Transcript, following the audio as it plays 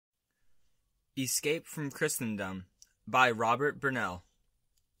Escape from Christendom by Robert Burnell.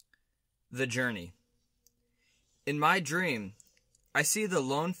 The Journey. In my dream, I see the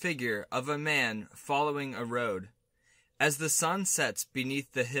lone figure of a man following a road. As the sun sets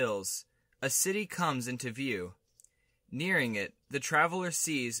beneath the hills, a city comes into view. Nearing it, the traveler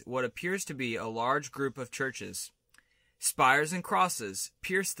sees what appears to be a large group of churches. Spires and crosses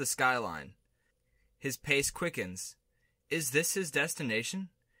pierce the skyline. His pace quickens. Is this his destination?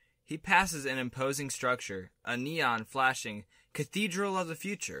 He passes an imposing structure, a neon flashing cathedral of the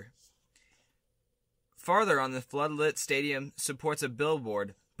future. Farther on, the floodlit stadium supports a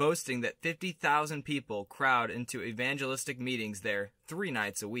billboard boasting that 50,000 people crowd into evangelistic meetings there 3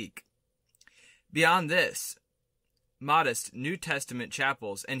 nights a week. Beyond this, modest New Testament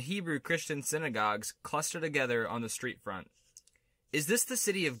chapels and Hebrew Christian synagogues cluster together on the street front. Is this the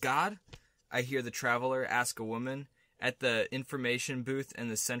city of God? I hear the traveler ask a woman at the information booth in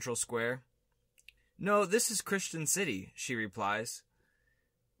the central square. No, this is Christian City, she replies.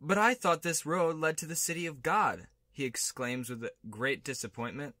 But I thought this road led to the city of God, he exclaims with great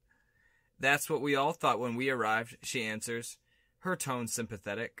disappointment. That's what we all thought when we arrived, she answers, her tone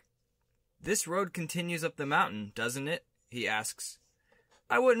sympathetic. This road continues up the mountain, doesn't it? He asks.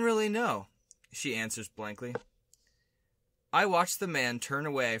 I wouldn't really know, she answers blankly. I watch the man turn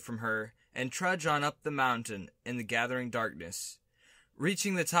away from her and trudge on up the mountain in the gathering darkness.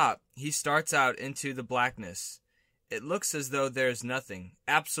 Reaching the top, he starts out into the blackness. It looks as though there's nothing,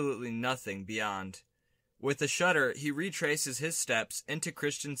 absolutely nothing beyond. With a shudder, he retraces his steps into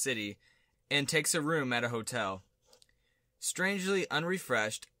Christian City and takes a room at a hotel. Strangely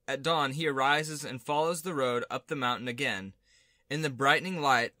unrefreshed, at dawn he arises and follows the road up the mountain again. In the brightening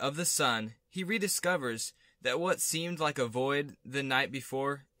light of the sun, he rediscovers that what seemed like a void the night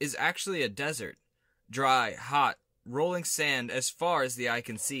before is actually a desert, dry, hot, rolling sand as far as the eye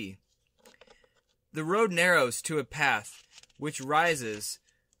can see. The road narrows to a path which rises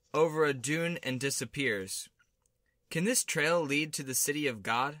over a dune and disappears. Can this trail lead to the city of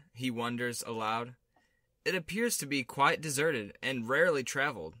God? He wonders aloud. It appears to be quite deserted and rarely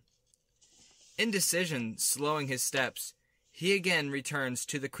traveled. Indecision slowing his steps, he again returns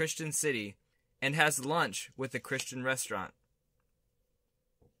to the Christian city and has lunch with a Christian restaurant.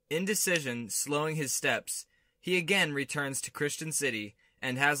 Indecision slowing his steps, he again returns to Christian City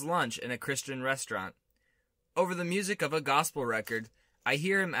and has lunch in a Christian restaurant. Over the music of a gospel record, I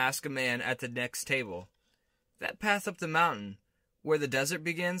hear him ask a man at the next table, that path up the mountain, where the desert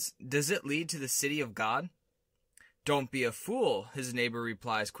begins, does it lead to the city of God? Don't be a fool, his neighbor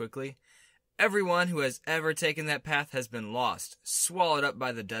replies quickly. Everyone who has ever taken that path has been lost, swallowed up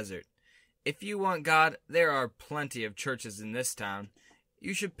by the desert. If you want God, there are plenty of churches in this town.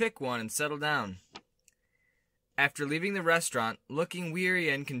 You should pick one and settle down. After leaving the restaurant, looking weary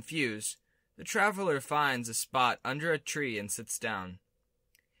and confused, the traveler finds a spot under a tree and sits down.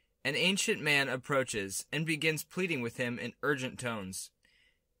 An ancient man approaches and begins pleading with him in urgent tones.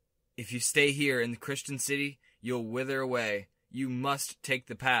 If you stay here in the Christian city, you'll wither away. You must take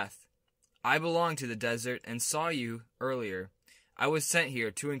the path. I belong to the desert and saw you earlier. I was sent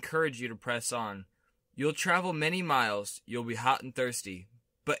here to encourage you to press on. You'll travel many miles, you'll be hot and thirsty,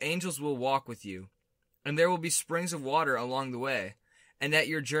 but angels will walk with you, and there will be springs of water along the way, and at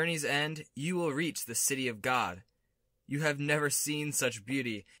your journey's end you will reach the city of God. You have never seen such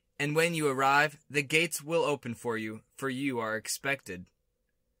beauty, and when you arrive, the gates will open for you are expected.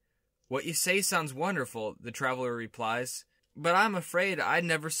 What you say sounds wonderful, the traveler replies, but I'm afraid I'd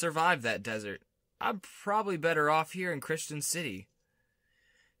never survive that desert. I'm probably better off here in Christian City.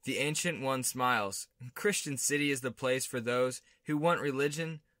 The ancient one smiles. Christian City is the place for those who want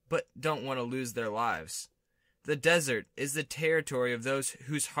religion but don't want to lose their lives. The desert is the territory of those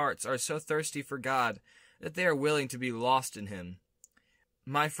whose hearts are so thirsty for God that they are willing to be lost in Him.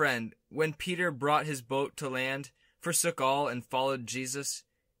 My friend, when Peter brought his boat to land, forsook all and followed Jesus,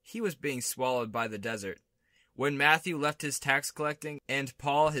 he was being swallowed by the desert. When Matthew left his tax collecting and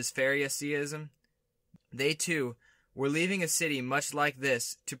Paul his Pharisaism, they too were leaving a city much like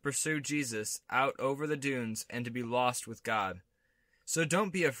this to pursue Jesus out over the dunes and to be lost with God. So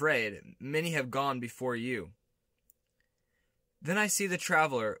don't be afraid, many have gone before you. Then I see the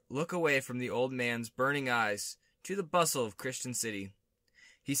traveler look away from the old man's burning eyes to the bustle of Christian City.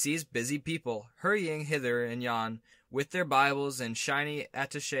 He sees busy people hurrying hither and yon with their Bibles and shiny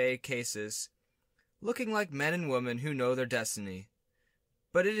attaché cases, looking like men and women who know their destiny.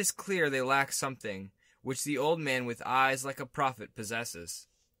 But it is clear they lack something which the old man with eyes like a prophet possesses.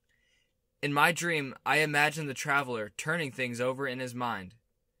 In my dream, I imagine the traveler turning things over in his mind.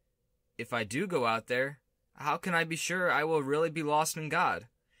 If I do go out there, how can I be sure I will really be lost in God?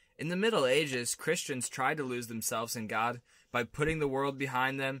 In the Middle Ages, Christians tried to lose themselves in God by putting the world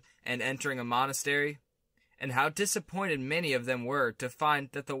behind them and entering a monastery, and how disappointed many of them were to find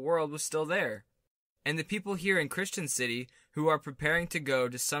that the world was still there. And the people here in Christian City who are preparing to go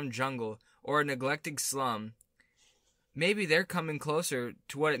to some jungle or a neglected slum, maybe they're coming closer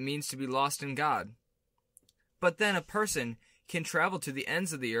to what it means to be lost in God. But then a person can travel to the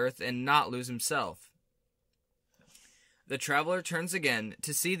ends of the earth and not lose himself. The traveler turns again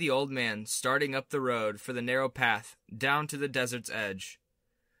to see the old man starting up the road for the narrow path down to the desert's edge.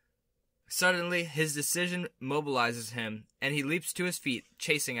 Suddenly, his decision mobilizes him, and he leaps to his feet,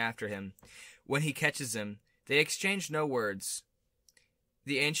 chasing after him. When he catches him, they exchange no words.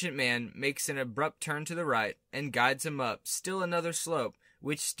 The ancient man makes an abrupt turn to the right and guides him up still another slope,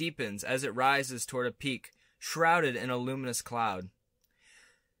 which steepens as it rises toward a peak, shrouded in a luminous cloud.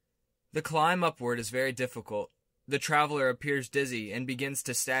 The climb upward is very difficult. The traveler appears dizzy and begins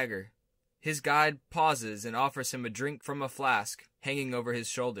to stagger. His guide pauses and offers him a drink from a flask hanging over his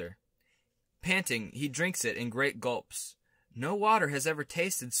shoulder. Panting, he drinks it in great gulps. "No water has ever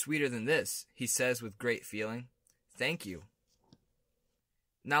tasted sweeter than this," he says with great feeling. "Thank you."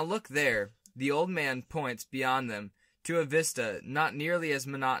 Now look there. The old man points beyond them to a vista not nearly as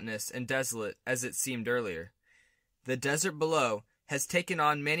monotonous and desolate as it seemed earlier. The desert below has taken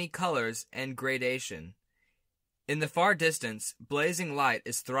on many colors and gradation. In the far distance, blazing light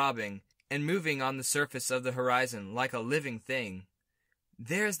is throbbing and moving on the surface of the horizon like a living thing.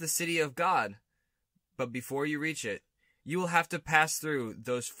 There is the city of God. But before you reach it, you will have to pass through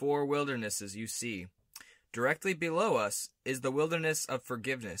those 4 wildernesses you see. Directly below us is the wilderness of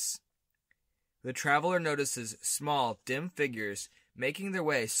forgiveness. The traveler notices small, dim figures making their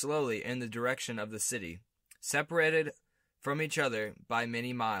way slowly in the direction of the city, separated from each other by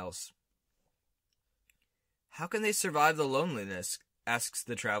many miles. "How can they survive the loneliness?" asks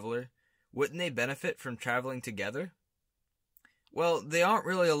the traveler. "Wouldn't they benefit from traveling together?" Well, they aren't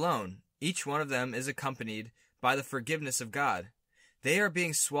really alone. Each one of them is accompanied by the forgiveness of God. They are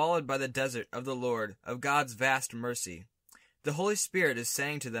being swallowed by the desert of the Lord, of God's vast mercy. The Holy Spirit is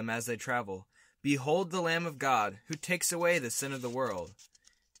saying to them as they travel, "Behold the Lamb of God, who takes away the sin of the world."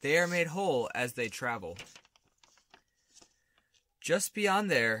 They are made whole as they travel. Just beyond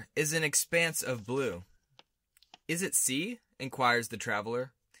there is an expanse of blue. "Is it sea?" inquires the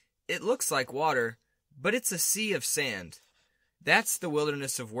traveler. "It looks like water, but it's a sea of sand." That's the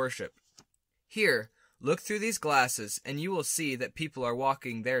wilderness of worship. Here, look through these glasses, and you will see that people are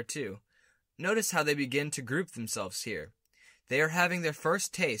walking there too. Notice how they begin to group themselves here. They are having their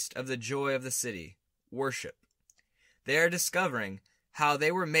first taste of the joy of the city, worship. They are discovering how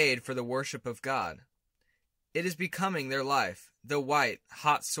they were made for the worship of God. It is becoming their life, the white,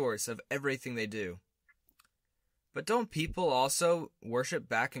 hot source of everything they do. But don't people also worship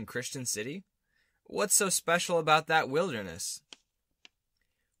back in Christian City? What's so special about that wilderness?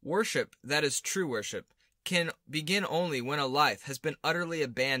 Worship, that is true worship, can begin only when a life has been utterly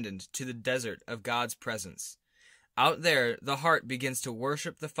abandoned to the desert of God's presence. Out there, the heart begins to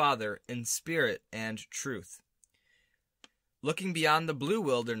worship the Father in spirit and truth. Looking beyond the blue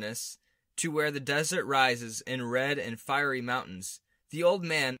wilderness to where the desert rises in red and fiery mountains, the old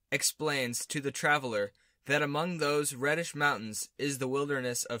man explains to the traveler that among those reddish mountains is the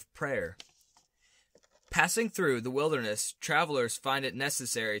wilderness of prayer. Passing through the wilderness, travelers find it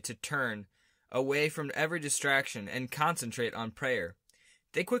necessary to turn away from every distraction and concentrate on prayer.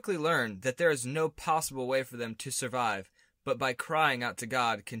 They quickly learn that there is no possible way for them to survive but by crying out to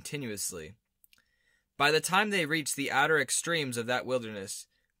God continuously. By the time they reach the outer extremes of that wilderness,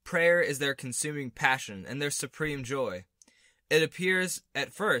 prayer is their consuming passion and their supreme joy. It appears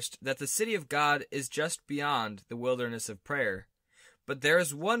at first that the city of God is just beyond the wilderness of prayer. But there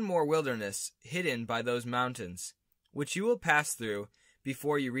is one more wilderness hidden by those mountains, which you will pass through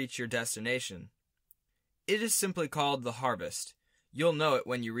before you reach your destination. It is simply called the harvest. You'll know it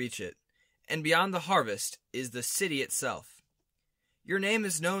when you reach it. And beyond the harvest is the city itself. Your name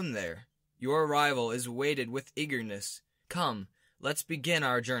is known there. Your arrival is waited with eagerness. Come, let's begin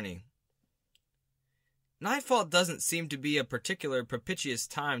our journey. Nightfall doesn't seem to be a particular propitious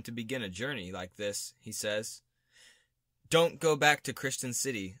time to begin a journey like this, he says. "Don't go back to Christian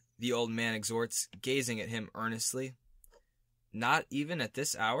City," the old man exhorts, gazing at him earnestly. "Not even at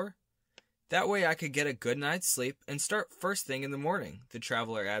this hour? That way I could get a good night's sleep and start first thing in the morning," the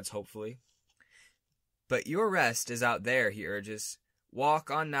traveler adds hopefully. "But your rest is out there," he urges.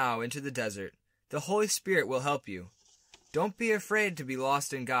 "Walk on now into the desert. The Holy Spirit will help you. Don't be afraid to be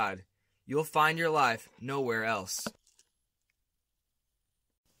lost in God. You'll find your life nowhere else."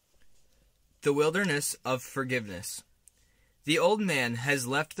 The wilderness of forgiveness. The old man has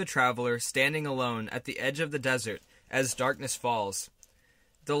left the traveler standing alone at the edge of the desert as darkness falls.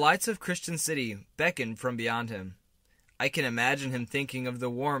 The lights of Christian City beckon from beyond him. I can imagine him thinking of the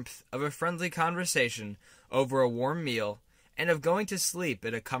warmth of a friendly conversation over a warm meal and of going to sleep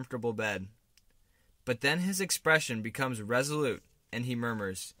in a comfortable bed. But then his expression becomes resolute, and he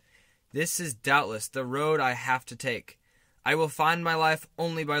murmurs, "This is doubtless the road I have to take. I will find my life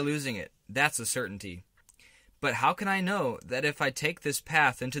only by losing it. That's a certainty. But how can I know that if I take this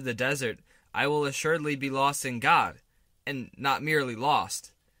path into the desert, I will assuredly be lost in God, and not merely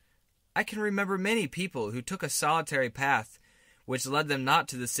lost? I can remember many people who took a solitary path, which led them not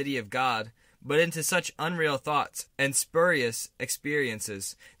to the city of God, but into such unreal thoughts and spurious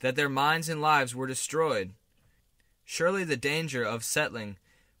experiences that their minds and lives were destroyed. Surely the danger of settling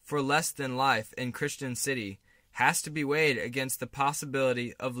for less than life in Christian City has to be weighed against the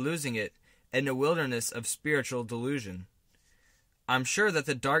possibility of losing it in a wilderness of spiritual delusion. I'm sure that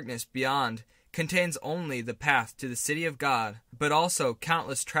the darkness beyond contains only the path to the city of God, but also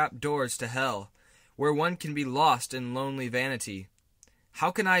countless trap doors to hell, where one can be lost in lonely vanity.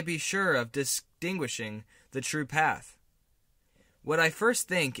 How can I be sure of distinguishing the true path? What I first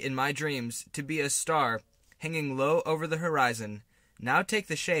think in my dreams to be a star hanging low over the horizon now take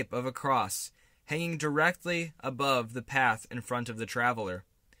the shape of a cross, hanging directly above the path in front of the traveler.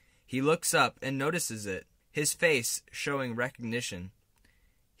 He looks up and notices it, his face showing recognition.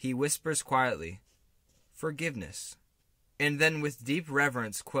 He whispers quietly, "Forgiveness," and then with deep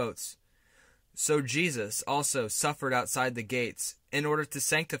reverence quotes, "So Jesus also suffered outside the gates in order to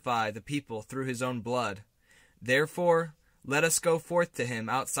sanctify the people through his own blood. Therefore, let us go forth to him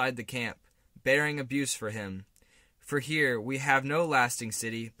outside the camp, bearing abuse for him. For here we have no lasting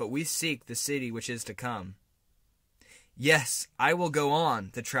city, but we seek the city which is to come." "Yes, I will go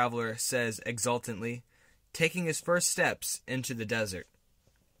on," the traveler says exultantly, taking his first steps into the desert.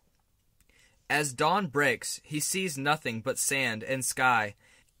 As dawn breaks, he sees nothing but sand and sky,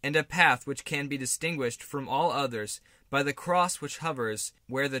 and a path which can be distinguished from all others by the cross which hovers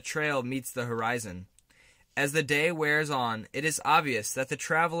where the trail meets the horizon. As the day wears on, it is obvious that the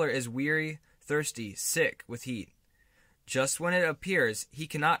traveler is weary, thirsty, sick with heat. Just when it appears he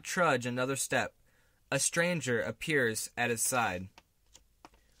cannot trudge another step, a stranger appears at his side.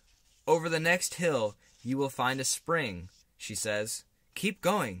 "Over the next hill you will find a spring," she says. "Keep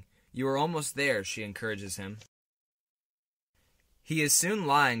going. You are almost there," she encourages him. He is soon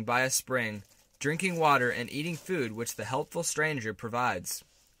lying by a spring, drinking water and eating food which the helpful stranger provides.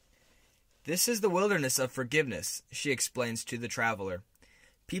 "This is the wilderness of forgiveness," she explains to the traveler.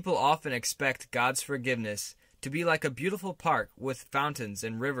 "People often expect God's forgiveness to be like a beautiful park with fountains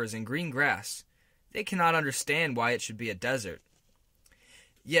and rivers and green grass. They cannot understand why it should be a desert.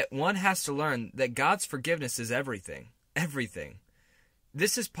 Yet one has to learn that God's forgiveness is everything. Everything.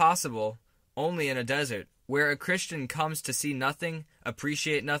 This is possible only in a desert, where a Christian comes to see nothing,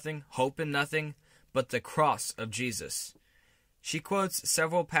 appreciate nothing, hope in nothing, but the cross of Jesus." She quotes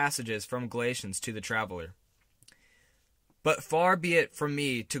several passages from Galatians to the traveler. "But far be it from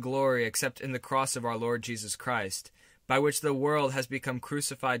me to glory except in the cross of our Lord Jesus Christ, by which the world has become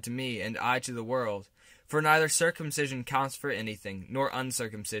crucified to me and I to the world. For neither circumcision counts for anything, nor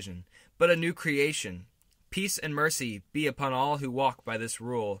uncircumcision, but a new creation. Peace and mercy be upon all who walk by this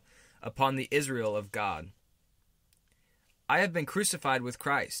rule, upon the Israel of God. I have been crucified with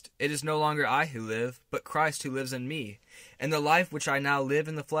Christ. It is no longer I who live, but Christ who lives in me. And the life which I now live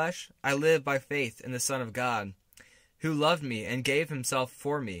in the flesh, I live by faith in the Son of God, who loved me and gave himself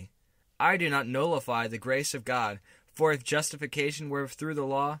for me. I do not nullify the grace of God, for if justification were through the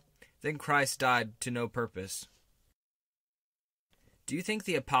law, then Christ died to no purpose." "Do you think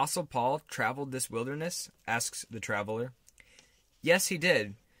the Apostle Paul traveled this wilderness?" asks the traveler. "Yes, he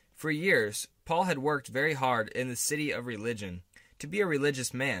did. For years, Paul had worked very hard in the city of religion, to be a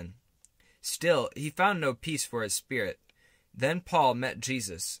religious man. Still, he found no peace for his spirit. Then Paul met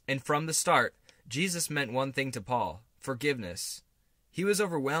Jesus, and from the start, Jesus meant one thing to Paul: forgiveness. He was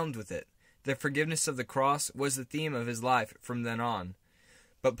overwhelmed with it. The forgiveness of the cross was the theme of his life from then on.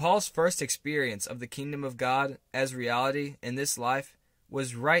 But Paul's first experience of the kingdom of God as reality in this life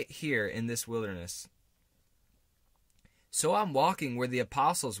was right here in this wilderness." "So I'm walking where the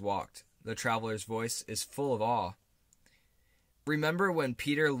apostles walked." The traveler's voice is full of awe. "Remember when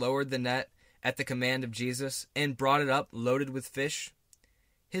Peter lowered the net at the command of Jesus and brought it up loaded with fish?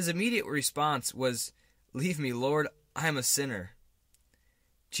 His immediate response was, 'Leave me, Lord, I am a sinner.'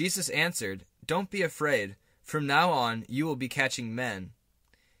 Jesus answered, 'Don't be afraid. From now on you will be catching men.'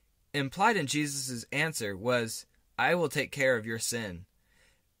 Implied in Jesus' answer was, 'I will take care of your sin.'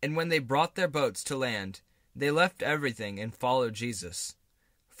 And when they brought their boats to land, They left everything and followed Jesus.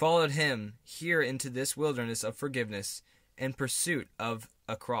 Followed him here into this wilderness of forgiveness in pursuit of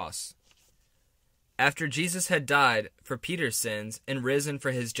a cross. After Jesus had died for Peter's sins and risen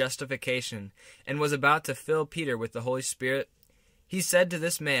for his justification and was about to fill Peter with the Holy Spirit, he said to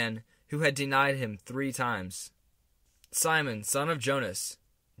this man who had denied him 3 times, "Simon, son of Jonas,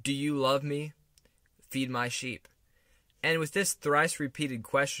 do you love me? Feed my sheep." And with this thrice repeated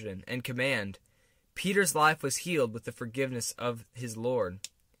question and command, Peter's life was healed with the forgiveness of his Lord.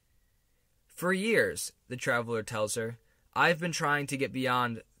 "For years," the traveler tells her, "I've been trying to get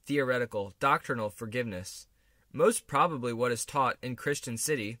beyond theoretical, doctrinal forgiveness, most probably what is taught in Christian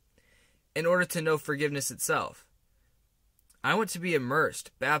City, in order to know forgiveness itself. I want to be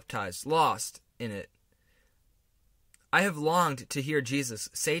immersed, baptized, lost in it. I have longed to hear Jesus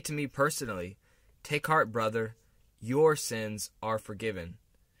say to me personally, 'Take heart, brother, your sins are forgiven.'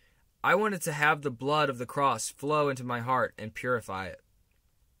 I wanted to have the blood of the cross flow into my heart and purify it.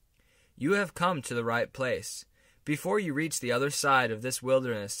 You have come to the right place. Before you reach the other side of this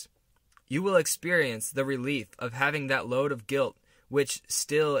wilderness, you will experience the relief of having that load of guilt, which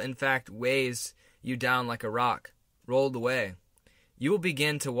still in fact weighs you down like a rock, rolled away. You will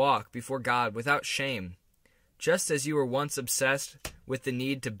begin to walk before God without shame. Just as you were once obsessed with the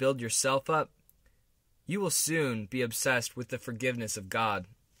need to build yourself up, you will soon be obsessed with the forgiveness of God."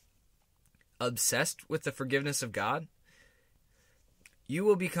 Obsessed with the forgiveness of God? You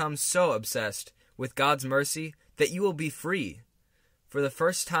will become so obsessed with God's mercy that you will be free, for the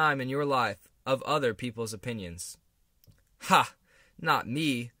first time in your life, of other people's opinions. "Ha! Not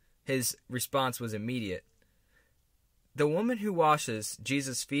me," his response was immediate. The woman who washes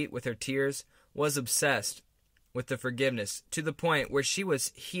Jesus' feet with her tears was obsessed with the forgiveness to the point where she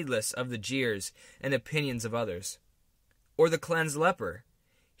was heedless of the jeers and opinions of others. Or the cleansed leper.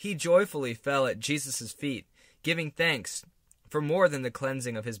 He joyfully fell at Jesus' feet, giving thanks for more than the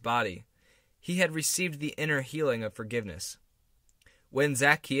cleansing of his body. He had received the inner healing of forgiveness. When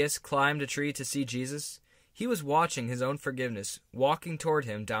Zacchaeus climbed a tree to see Jesus, he was watching his own forgiveness walking toward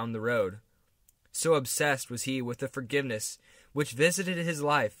him down the road. So obsessed was he with the forgiveness which visited his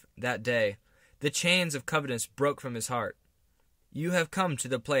life that day, the chains of covetous broke from his heart. You have come to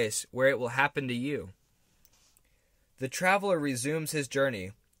the place where it will happen to you. The traveler resumes his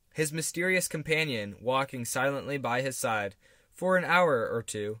journey, his mysterious companion walking silently by his side for an hour or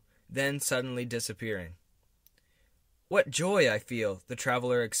two, then suddenly disappearing. "What joy I feel!" the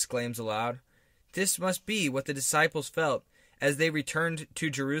traveler exclaims aloud. This must be what the disciples felt as they returned to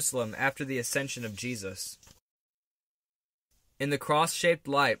Jerusalem after the ascension of Jesus. In the cross-shaped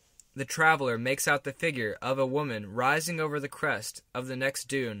light, the traveler makes out the figure of a woman rising over the crest of the next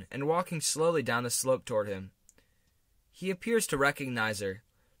dune and walking slowly down the slope toward him. He appears to recognize her.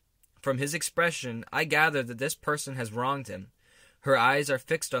 From his expression, I gather that this person has wronged him. Her eyes are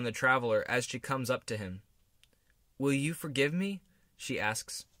fixed on the traveler as she comes up to him. "Will you forgive me?" she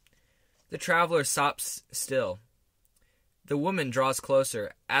asks. The traveler stops still. The woman draws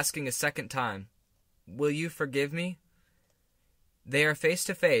closer, asking a second time, "Will you forgive me?" They are face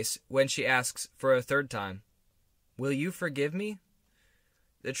to face when she asks for a third time, "Will you forgive me?"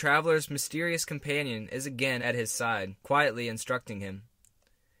 The traveler's mysterious companion is again at his side, quietly instructing him.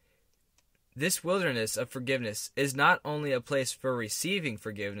 This wilderness of forgiveness is not only a place for receiving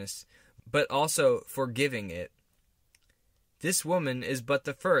forgiveness, but also for giving it. This woman is but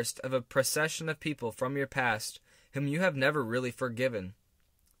the first of a procession of people from your past whom you have never really forgiven.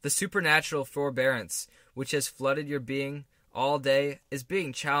 The supernatural forbearance which has flooded your being all day is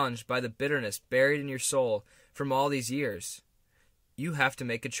being challenged by the bitterness buried in your soul from all these years. You have to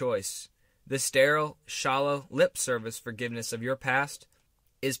make a choice. The sterile, shallow, lip service forgiveness of your past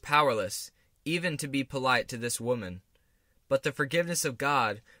is powerless, even to be polite to this woman. But the forgiveness of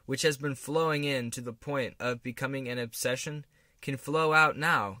God, which has been flowing in to the point of becoming an obsession, can flow out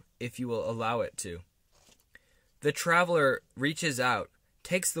now if you will allow it to. The traveler reaches out,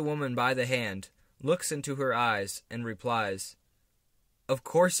 takes the woman by the hand, looks into her eyes, and replies, "Of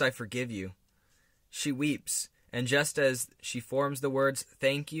course I forgive you." She weeps, and just as she forms the words,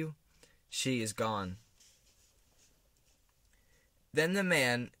 "Thank you," she is gone. Then the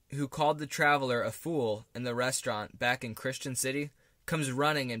man who called the traveler a fool in the restaurant back in Christian City comes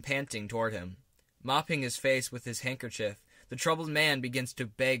running and panting toward him. Mopping his face with his handkerchief, the troubled man begins to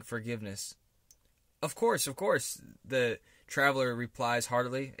beg forgiveness. Of course, the traveler replies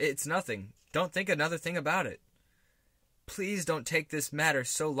heartily. "It's nothing. Don't think another thing about it. Please don't take this matter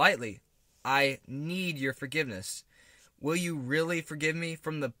so lightly. I need your forgiveness. Will you really forgive me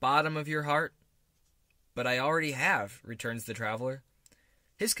from the bottom of your heart?" "But I already have," returns the traveler.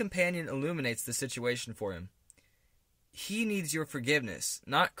 His companion illuminates the situation for him. He needs your forgiveness,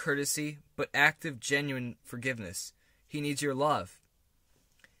 not courtesy, but active, genuine forgiveness. He needs your love.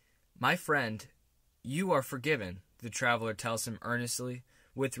 My friend, you are forgiven, the traveler tells him earnestly,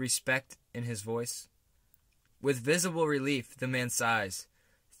 with respect in his voice. With visible relief, the man sighs,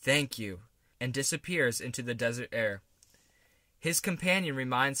 "Thank you," and disappears into the desert air. His companion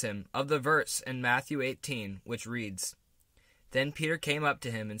reminds him of the verse in Matthew 18, which reads, "Then Peter came up to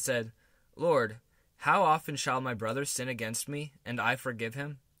him and said, 'Lord, how often shall my brother sin against me, and I forgive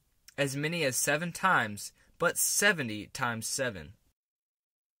him? As many as 7 times, but 70 times 7.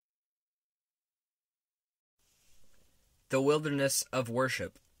 The wilderness of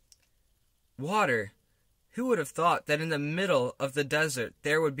worship. Water! Who would have thought that in the middle of the desert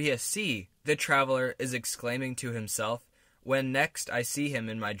there would be a sea? The traveler is exclaiming to himself when next I see him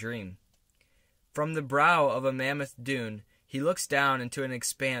in my dream. From the brow of a mammoth dune, he looks down into an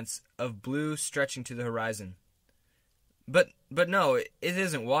expanse of blue stretching to the horizon. But no, it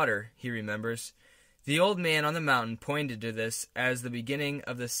isn't water, he remembers. The old man on the mountain pointed to this as the beginning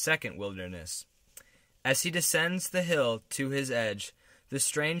of the second wilderness. As he descends the hill to his edge, the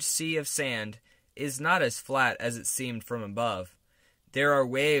strange sea of sand is not as flat as it seemed from above. There are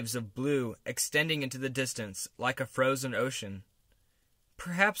waves of blue extending into the distance like a frozen ocean.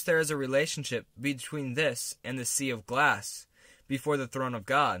 Perhaps there is a relationship between this and the sea of glass before the throne of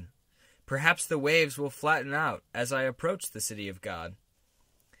God. Perhaps the waves will flatten out as I approach the city of God.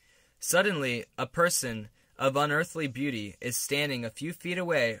 Suddenly, a person of unearthly beauty is standing a few feet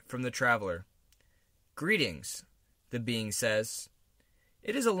away from the traveler. "Greetings," the being says.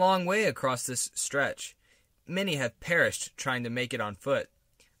 "It is a long way across this stretch. Many have perished trying to make it on foot.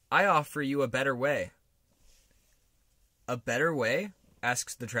 I offer you a better way." "A better way?"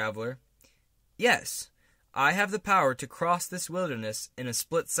 asks the traveler. "Yes, I have the power to cross this wilderness in a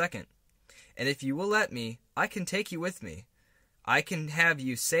split second, and if you will let me, I can take you with me. I can have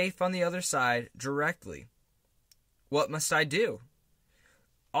you safe on the other side directly." "What must I do?"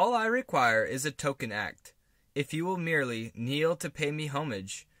 "All I require is a token act. If you will merely kneel to pay me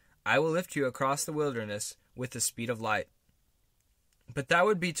homage, I will lift you across the wilderness with the speed of light." "But that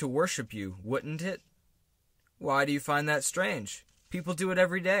would be to worship you, wouldn't it?" "Why do you find that strange? People do it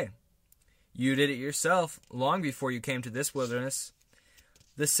every day." "You did it yourself, long before you came to this wilderness."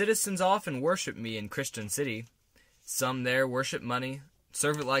 "The citizens often worship me in Christian City. Some there worship money,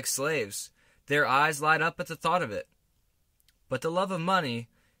 serve it like slaves. Their eyes light up at the thought of it. But the love of money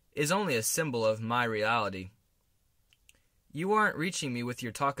is only a symbol of my reality." "You aren't reaching me with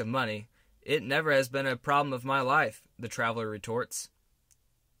your talk of money. It never has been a problem of my life," the traveler retorts.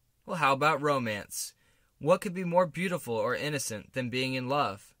 "Well, how about romance? What could be more beautiful or innocent than being in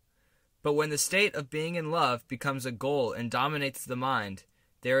love? But when the state of being in love becomes a goal and dominates the mind,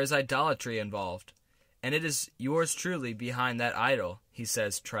 there is idolatry involved. And it is yours truly behind that idol," he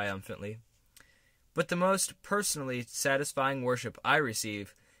says triumphantly. "But the most personally satisfying worship I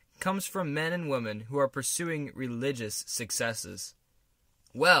receive comes from men and women who are pursuing religious successes."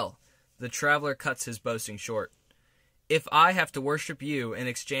 "Well," the traveler cuts his boasting short, "if I have to worship you in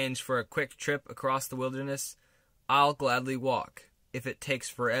exchange for a quick trip across the wilderness, I'll gladly walk, if it takes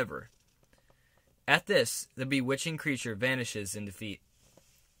forever." At this, the bewitching creature vanishes in defeat.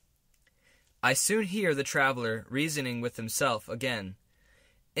 I soon hear the traveler reasoning with himself again.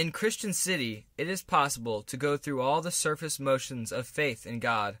 In Christian City, it is possible to go through all the surface motions of faith in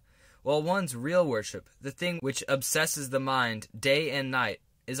God, while one's real worship, the thing which obsesses the mind day and night,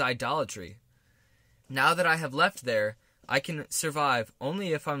 is idolatry. Now that I have left there, I can survive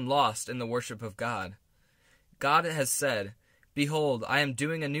only if I'm lost in the worship of God. God has said, "Behold, I am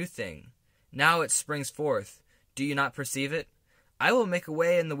doing a new thing. Now it springs forth. Do you not perceive it? I will make a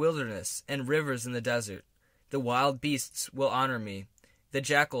way in the wilderness and rivers in the desert. The wild beasts will honor me, the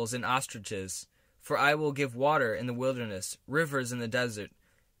jackals and ostriches. For I will give water in the wilderness, rivers in the desert,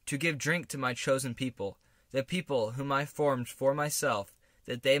 to give drink to my chosen people, the people whom I formed for myself,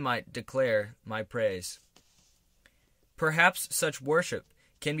 that they might declare my praise." Perhaps such worship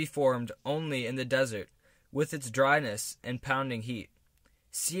can be formed only in the desert, with its dryness and pounding heat,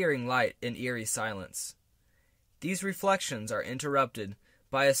 searing light and eerie silence. These reflections are interrupted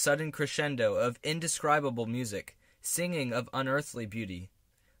by a sudden crescendo of indescribable music, singing of unearthly beauty.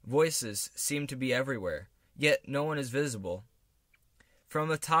 Voices seem to be everywhere, yet no one is visible. From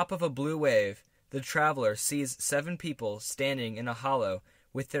the top of a blue wave, the traveler sees 7 people standing in a hollow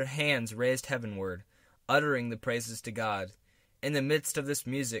with their hands raised heavenward, uttering the praises to God. In the midst of this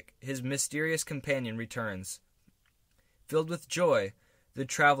music, his mysterious companion returns. Filled with joy, the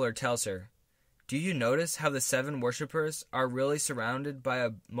traveler tells her, Do you notice how the 7 worshippers are really surrounded by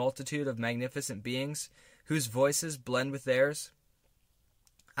a multitude of magnificent beings whose voices blend with theirs?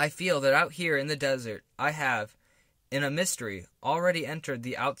 I feel that out here in the desert I have, in a mystery, already entered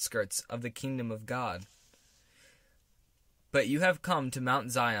the outskirts of the kingdom of God. But you have come to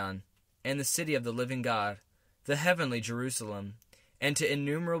Mount Zion, and the city of the living God, the heavenly Jerusalem, and to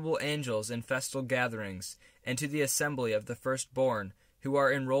innumerable angels in festal gatherings, and to the assembly of the firstborn who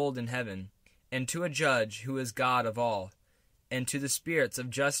are enrolled in heaven, and to a judge who is God of all, and to the spirits of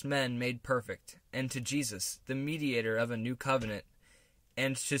just men made perfect, and to Jesus, the mediator of a new covenant,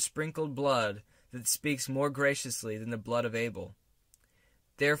 and to sprinkled blood that speaks more graciously than the blood of Abel.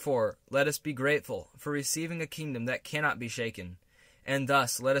 Therefore, let us be grateful for receiving a kingdom that cannot be shaken, and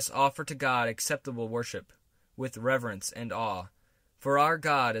thus let us offer to God acceptable worship, with reverence and awe, for our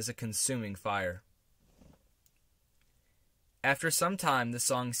God is a consuming fire. After some time the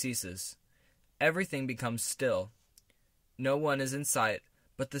song ceases. Everything becomes still. No one is in sight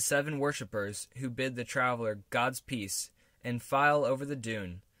but the 7 worshippers who bid the traveler God's peace and file over the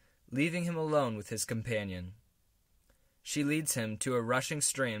dune, leaving him alone with his companion. She leads him to a rushing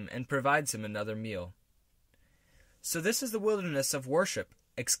stream and provides him another meal. "So this is the wilderness of worship,"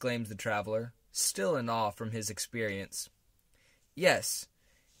 exclaims the traveler, still in awe from his experience. "Yes,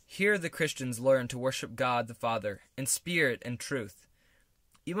 here the Christians learn to worship God the Father in spirit and truth.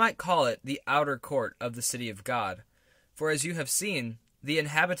 You might call it the outer court of the city of God, for as you have seen, the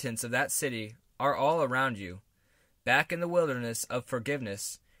inhabitants of that city are all around you. Back in the wilderness of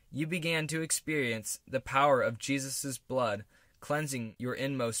forgiveness, you began to experience the power of Jesus' blood cleansing your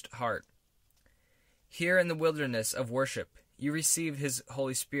inmost heart. Here in the wilderness of worship, you receive His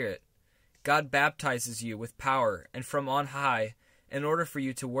Holy Spirit. God baptizes you with power and from on high in order for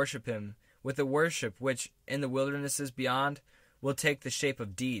you to worship Him with a worship which, in the wildernesses beyond, will take the shape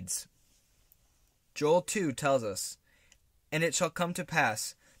of deeds. Joel 2 tells us, "And it shall come to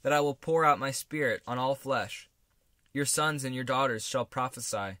pass that I will pour out my Spirit on all flesh. Your sons and your daughters shall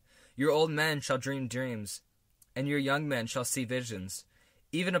prophesy, your old men shall dream dreams, and your young men shall see visions.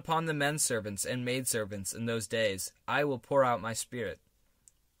 Even upon the menservants and maidservants in those days I will pour out my Spirit."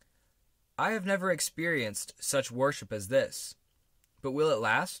 I have never experienced such worship as this. But will it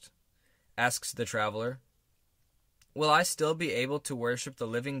last? Asks the traveler. Will I still be able to worship the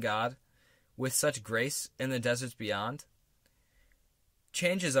living God with such grace in the deserts beyond?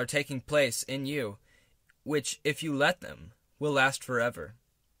 Changes are taking place in you, which, if you let them, will last forever.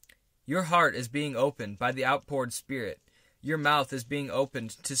 Your heart is being opened by the outpoured Spirit. Your mouth is being opened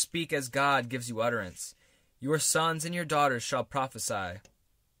to speak as God gives you utterance. Your sons and your daughters shall prophesy.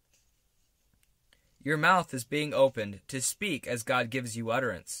 Your mouth is being opened to speak as God gives you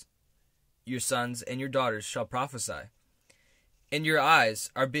utterance. Your sons and your daughters shall prophesy. And your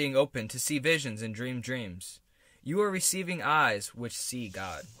eyes are being opened to see visions and dream dreams. You are receiving eyes which see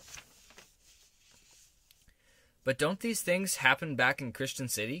God. But don't these things happen back in Christian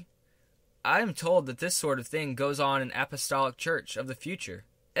City? I am told that this sort of thing goes on in Apostolic Church of the future,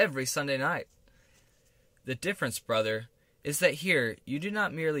 every Sunday night. The difference, brother, is that here you do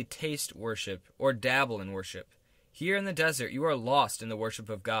not merely taste worship or dabble in worship. Here in the desert you are lost in the worship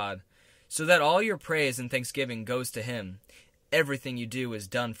of God, so that all your praise and thanksgiving goes to Him. Everything you do is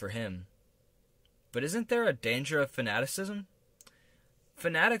done for Him. But isn't there a danger of fanaticism?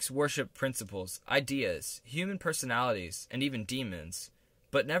 Fanatics worship principles, ideas, human personalities, and even demons,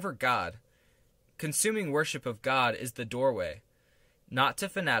 but never God. Consuming worship of God is the doorway, not to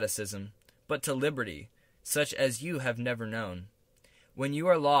fanaticism, but to liberty, such as you have never known. When you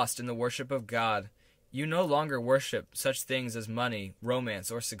are lost in the worship of God, you no longer worship such things as money, romance,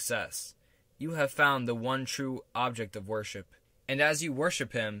 or success. You have found the one true object of worship, and as you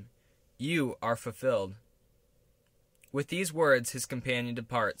worship Him, you are fulfilled. With these words his companion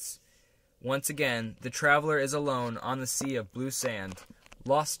departs. Once again, the traveler is alone on the sea of blue sand,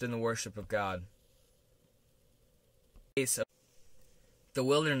 lost in the worship of God. The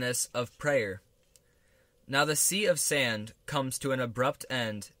wilderness of prayer. Now the sea of sand comes to an abrupt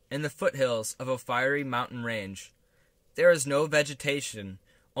end in the foothills of a fiery mountain range. There is no vegetation,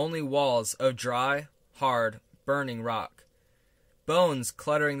 only walls of dry, hard, burning rock. Bones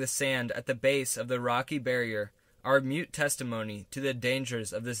cluttering the sand at the base of the rocky barrier are mute testimony to the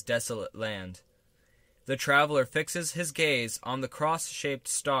dangers of this desolate land. The traveler fixes his gaze on the cross-shaped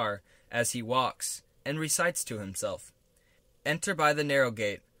star as he walks, and recites to himself, "Enter by the narrow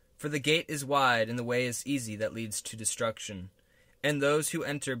gate, for the gate is wide and the way is easy that leads to destruction. And those who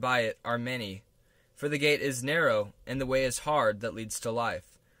enter by it are many. For the gate is narrow and the way is hard that leads to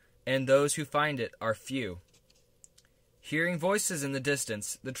life, and those who find it are few. Hearing voices in the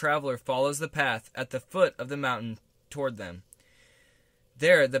distance, the traveler follows the path at the foot of the mountain toward them.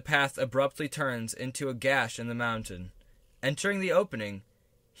 There the path abruptly turns into a gash in the mountain. Entering the opening,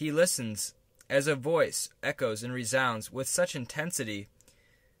 he listens as a voice echoes and resounds with such intensity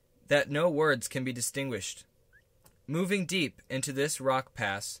that no words can be distinguished. Moving deep into this rock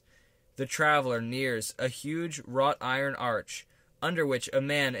pass, the traveler nears a huge wrought iron arch, under which a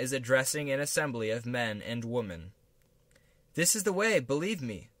man is addressing an assembly of men and women. "This is the way, believe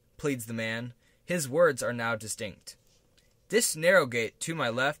me," pleads the man. His words are now distinct. "This narrow gate to my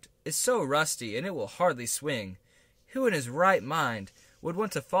left is so rusty, and it will hardly swing. Who in his right mind would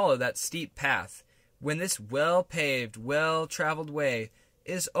want to follow that steep path, when this well-paved, well-traveled way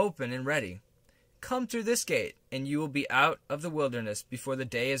is open and ready? Come through this gate, and you will be out of the wilderness before the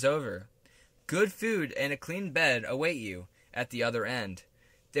day is over. Good food and a clean bed await you at the other end.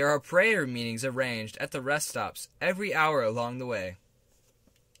 There are prayer meetings arranged at the rest stops every hour along the way."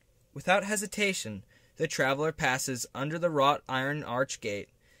 Without hesitation, the traveler passes under the wrought iron arch gate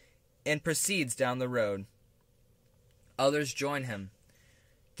and proceeds down the road. Others join him.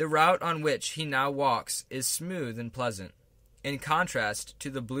 The route on which he now walks is smooth and pleasant, in contrast to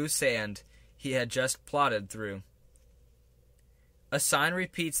the blue sand he had just plodded through. A sign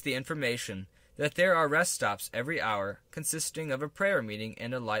repeats the information that there are rest stops every hour, consisting of a prayer meeting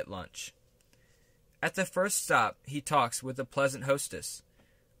and a light lunch. At the first stop, he talks with the pleasant hostess.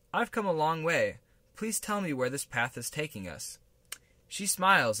 "I've come a long way. Please tell me where this path is taking us." She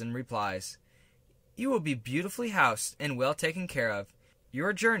smiles and replies, "You will be beautifully housed and well taken care of.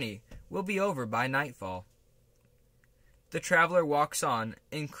 Your journey will be over by nightfall." The traveler walks on,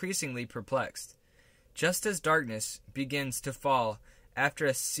 increasingly perplexed. Just as darkness begins to fall after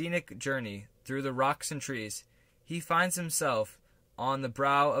a scenic journey through the rocks and trees, he finds himself on the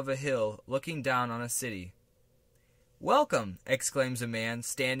brow of a hill looking down on a city. "Welcome!" exclaims a man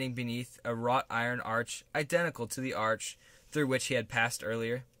standing beneath a wrought iron arch identical to the arch through which he had passed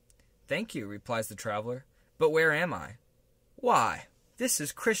earlier. "Thank you," replies the traveler. "But where am I?" "Why, this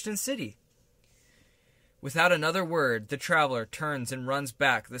is Christian City." Without another word, the traveler turns and runs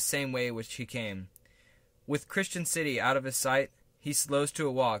back the same way which he came. With Christian City out of his sight, he slows to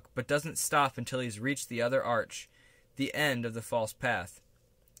a walk, but doesn't stop until he's reached the other arch, the end of the false path.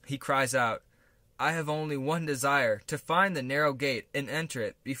 He cries out, "I have only one desire, to find the narrow gate and enter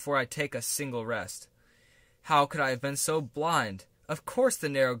it before I take a single rest. How could I have been so blind? Of course the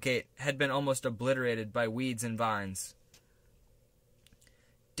narrow gate had been almost obliterated by weeds and vines."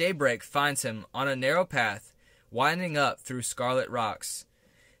 Daybreak finds him on a narrow path, winding up through scarlet rocks.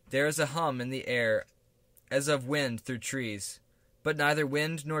 There is a hum in the air as of wind through trees, but neither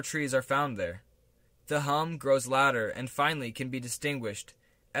wind nor trees are found there. The hum grows louder and finally can be distinguished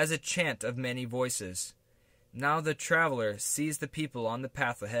as a chant of many voices. Now the traveler sees the people on the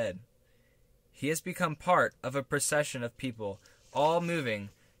path ahead. He has become part of a procession of people, all moving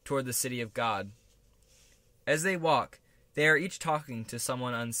toward the city of God. As they walk, they are each talking to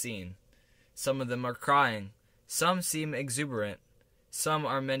someone unseen. Some of them are crying. Some seem exuberant. Some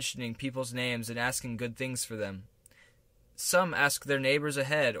are mentioning people's names and asking good things for them. Some ask their neighbors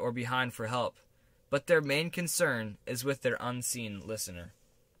ahead or behind for help, but their main concern is with their unseen listener.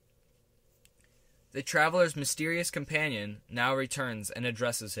 The traveler's mysterious companion now returns and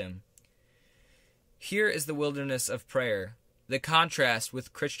addresses him. Here is the wilderness of prayer. The contrast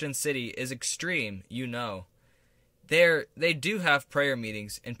with Christian City is extreme, you know. There, they do have prayer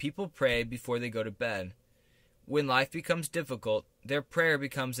meetings, and people pray before they go to bed. When life becomes difficult, their prayer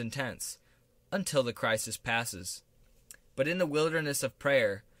becomes intense, until the crisis passes. But in the wilderness of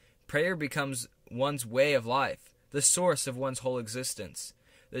prayer, prayer becomes one's way of life, the source of one's whole existence.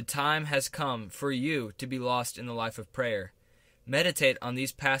 The time has come for you to be lost in the life of prayer. Meditate on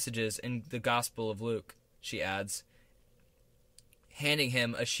these passages in the Gospel of Luke, she adds, handing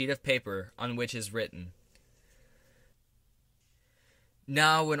him a sheet of paper on which is written,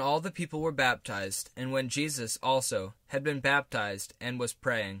 "Now when all the people were baptized, and when Jesus also had been baptized and was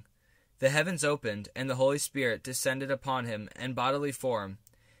praying, the heavens opened, and the Holy Spirit descended upon him in bodily form,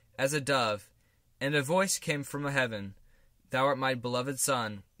 as a dove, and a voice came from heaven, 'Thou art my beloved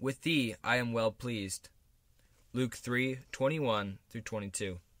Son, with thee I am well pleased.'" Luke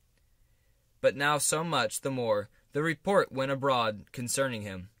 3:21-22. But now so much the more the report went abroad concerning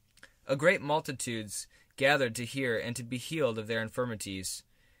him. A great multitudes gathered to hear and to be healed of their infirmities.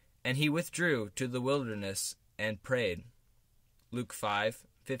 And he withdrew to the wilderness and prayed. Luke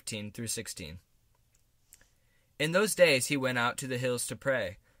 5:15-16. In those days he went out to the hills to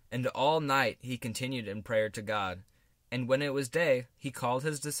pray, and all night he continued in prayer to God. And when it was day, he called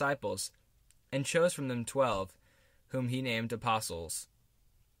his disciples, and chose from them 12, whom he named apostles.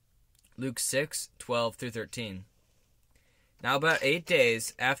 Luke 6:12-13. Now about 8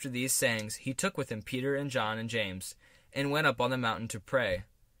 days after these sayings, he took with him Peter and John and James, and went up on the mountain to pray.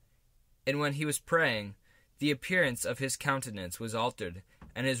 And when he was praying, the appearance of his countenance was altered,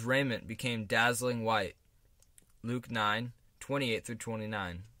 and his raiment became dazzling white. Luke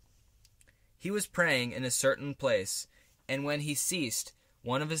 9:28-29. He was praying in a certain place, and when he ceased,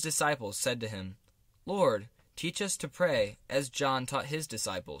 one of his disciples said to him, Lord, teach us to pray, as John taught his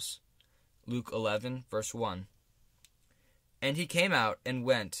disciples. Luke 11:1. And he came out and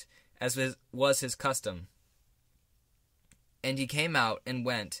went, as was his custom. And he came out and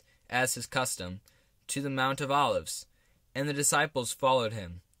went, as his custom, to the Mount of Olives, and the disciples followed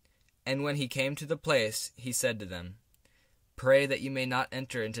him. And when he came to the place, he said to them, Pray that you may not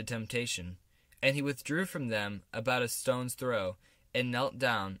enter into temptation. And he withdrew from them about a stone's throw, and knelt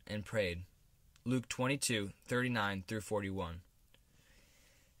down and prayed. Luke 22:39-41.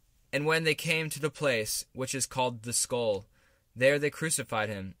 And when they came to the place which is called the Skull, there they crucified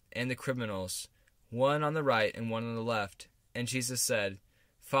him and the criminals, one on the right and one on the left. And Jesus said,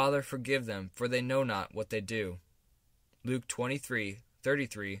 Father, forgive them, for they know not what they do. Luke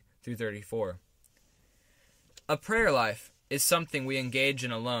 23:33-34. A prayer life is something we engage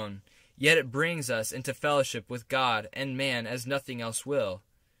in alone, yet it brings us into fellowship with God and man as nothing else will.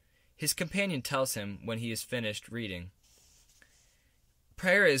 His companion tells him when he is finished reading.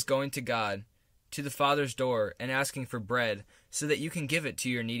 Prayer is going to God, to the Father's door, and asking for bread so that you can give it to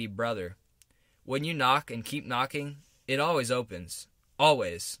your needy brother. When you knock and keep knocking, it always opens.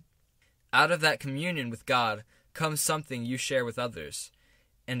 Always. Out of that communion with God comes something you share with others.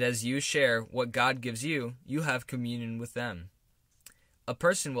 And as you share what God gives you, you have communion with them. A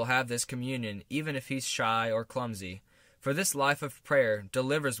person will have this communion even if he's shy or clumsy, for this life of prayer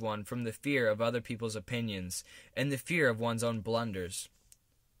delivers one from the fear of other people's opinions and the fear of one's own blunders.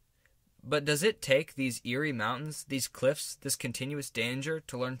 But does it take these eerie mountains, these cliffs, this continuous danger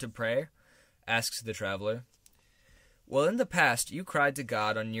to learn to pray? Asks the traveler. Well, in the past you cried to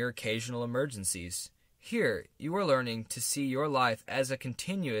God on your occasional emergencies. Here you are learning to see your life as a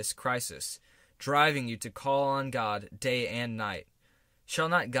continuous crisis, driving you to call on God day and night. Shall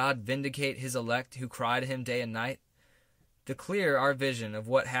not God vindicate his elect who cry to him day and night? The clearer our vision of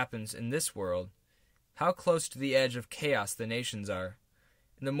what happens in this world, how close to the edge of chaos the nations are,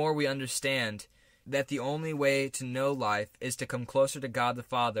 and the more we understand that the only way to know life is to come closer to God the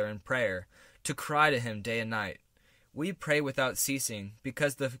Father in prayer, to cry to him day and night. We pray without ceasing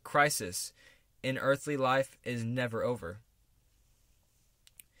because the crisis in earthly life is never over.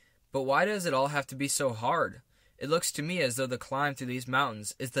 But why does it all have to be so hard? It looks to me as though the climb through these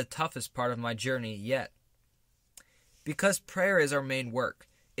mountains is the toughest part of my journey yet. Because prayer is our main work.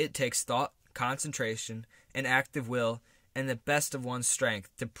 It takes thought, concentration, and active will, and the best of one's strength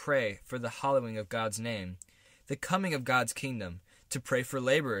to pray for the hallowing of God's name, the coming of God's kingdom, to pray for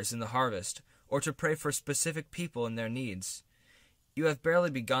laborers in the harvest, or to pray for specific people in their needs. You have barely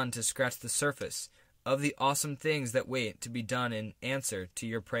begun to scratch the surface of the awesome things that wait to be done in answer to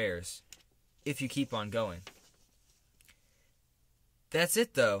your prayers, if you keep on going. That's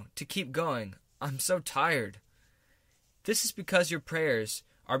it, though, to keep going. I'm so tired. This is because your prayers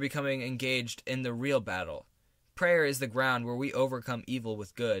are becoming engaged in the real battle. Prayer is the ground where we overcome evil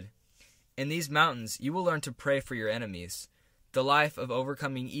with good. In these mountains, you will learn to pray for your enemies. The life of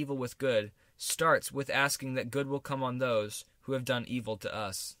overcoming evil with good starts with asking that good will come on those who have done evil to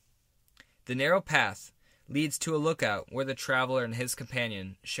us. The narrow path leads to a lookout where the traveler and his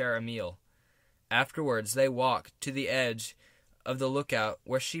companion share a meal. Afterwards, they walk to the edge of the lookout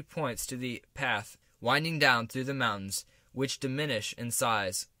where she points to the path winding down through the mountains, which diminish in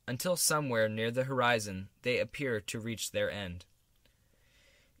size until somewhere near the horizon they appear to reach their end.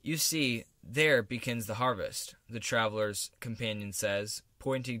 You see, there begins the harvest, the traveler's companion says,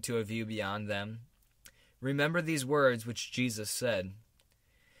 pointing to a view beyond them. Remember these words which Jesus said.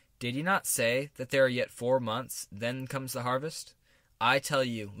 Did he not say that there are yet 4 months, then comes the harvest? I tell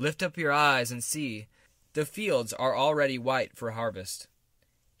you, lift up your eyes and see, the fields are already white for harvest.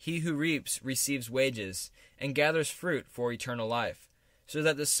 He who reaps receives wages, and gathers fruit for eternal life, so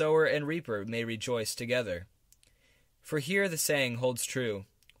that the sower and reaper may rejoice together. For here the saying holds true,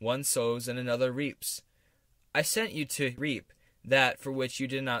 one sows and another reaps. I sent you to reap that for which you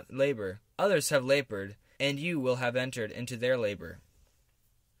did not labor. Others have labored, and you will have entered into their labor.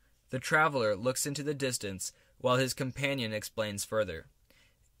 The traveler looks into the distance, while his companion explains further.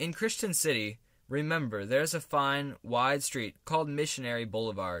 In Christian City, remember, there is a fine, wide street called Missionary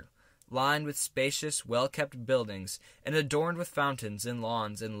Boulevard, lined with spacious, well-kept buildings, and adorned with fountains and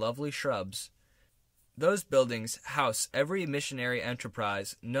lawns and lovely shrubs. Those buildings house every missionary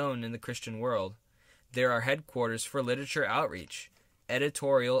enterprise known in the Christian world. There are headquarters for literature outreach,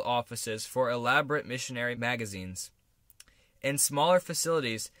 editorial offices for elaborate missionary magazines, and smaller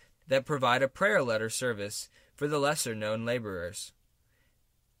facilities that provide a prayer letter service for the lesser-known laborers.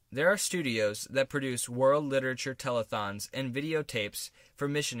 There are studios that produce world literature telethons and videotapes for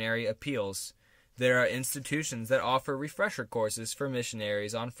missionary appeals. There are institutions that offer refresher courses for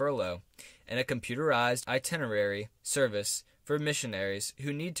missionaries on furlough, and a computerized itinerary service for missionaries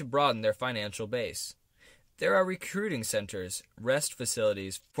who need to broaden their financial base. There are recruiting centers, rest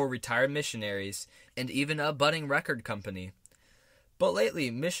facilities for retired missionaries, and even a budding record company. But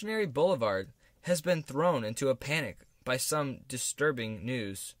lately, Missionary Boulevard has been thrown into a panic by some disturbing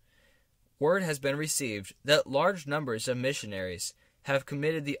news. Word has been received that large numbers of missionaries have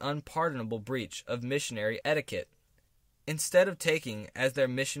committed the unpardonable breach of missionary etiquette. Instead of taking as their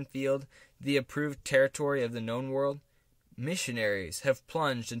mission field the approved territory of the known world, missionaries have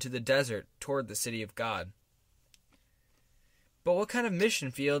plunged into the desert toward the city of God. But what kind of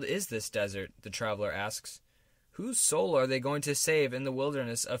mission field is this desert? The traveler asks. Whose soul are they going to save in the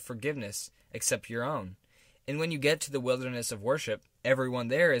wilderness of forgiveness except your own? And when you get to the wilderness of worship, everyone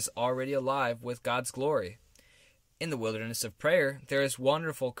there is already alive with God's glory. In the wilderness of prayer, there is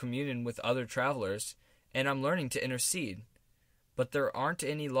wonderful communion with other travelers, and I'm learning to intercede. But there aren't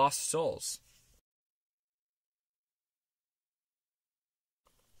any lost souls.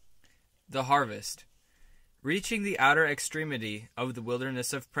 The harvest. Reaching the outer extremity of the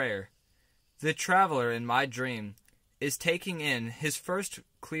wilderness of prayer, the traveler in my dream is taking in his first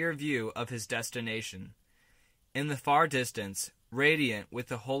clear view of his destination. In the far distance, radiant with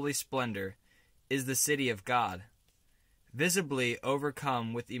the holy splendor, is the city of God. Visibly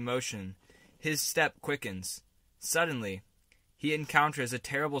overcome with emotion, his step quickens. Suddenly, he encounters a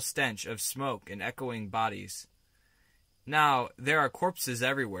terrible stench of smoke and echoing bodies. Now there are corpses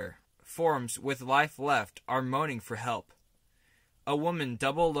everywhere. Forms with life left are moaning for help. A woman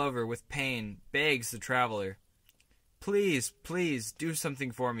doubled over with pain begs the traveler, "Please, please, do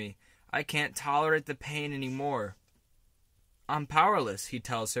something for me. I can't tolerate the pain any more." "I'm powerless," he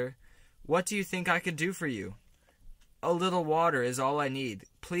tells her. "What do you think I could do for you?" "A little water is all I need.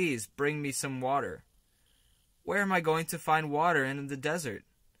 Please bring me some water." "Where am I going to find water in the desert?"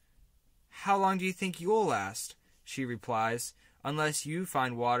 "How long do you think you'll last?" she replies, "unless you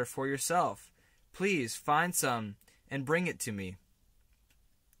find water for yourself. Please find some and bring it to me."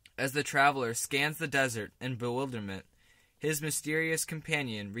 As the traveler scans the desert in bewilderment, his mysterious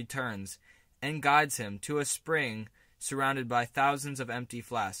companion returns and guides him to a spring surrounded by thousands of empty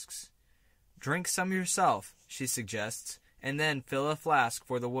flasks. "Drink some yourself," she suggests, "and then fill a flask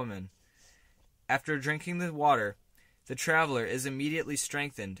for the woman." After drinking the water, the traveler is immediately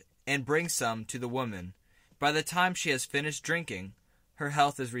strengthened and brings some to the woman. By the time she has finished drinking, her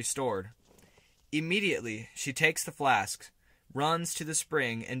health is restored. Immediately, she takes the flask, runs to the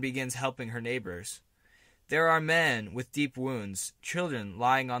spring, and begins helping her neighbors. There are men with deep wounds, children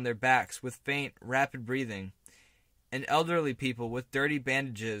lying on their backs with faint, rapid breathing, and elderly people with dirty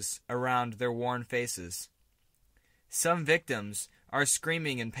bandages around their worn faces. Some victims are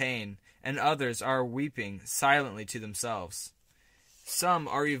screaming in pain, and others are weeping silently to themselves. Some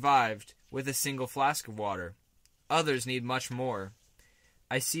are revived with a single flask of water. Others need much more.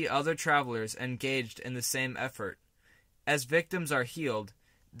 I see other travelers engaged in the same effort. As victims are healed,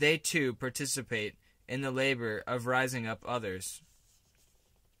 they too participate in the labor of rising up others.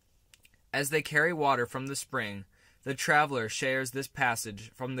 As they carry water from the spring, the traveler shares this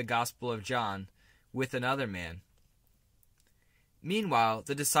passage from the Gospel of John with another man. Meanwhile,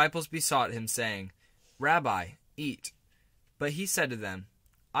 the disciples besought him, saying, "Rabbi, eat." But he said to them,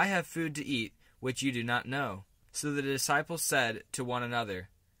 "I have food to eat which you do not know." So the disciples said to one another,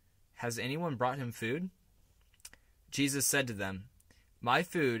 "Has anyone brought him food?" Jesus said to them, "My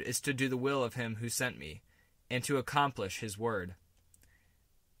food is to do the will of him who sent me, and to accomplish his word."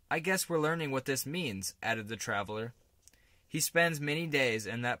 "I guess we're learning what this means," added the traveler. He spends many days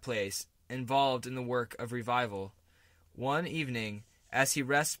in that place, involved in the work of revival. One evening, as he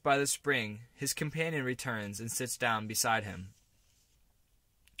rests by the spring, his companion returns and sits down beside him.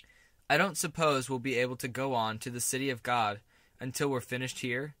 "I don't suppose we'll be able to go on to the city of God until we're finished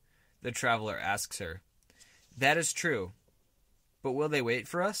here?" the traveler asks her. "That is true. But will they wait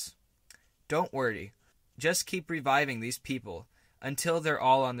for us?" "Don't worry. Just keep reviving these people until they're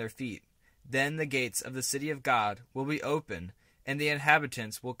all on their feet. Then the gates of the city of God will be open, and the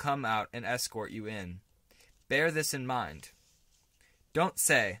inhabitants will come out and escort you in. Bear this in mind. Don't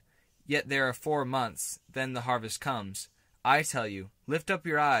say, 'Yet there are 4 months, then the harvest comes.' I tell you, lift up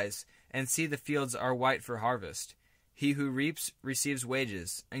your eyes and see the fields are white for harvest. He who reaps receives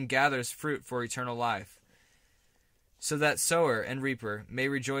wages, and gathers fruit for eternal life, so that sower and reaper may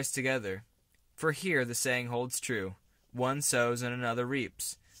rejoice together. For here the saying holds true, one sows and another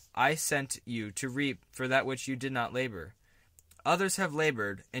reaps. I sent you to reap for that which you did not labor. Others have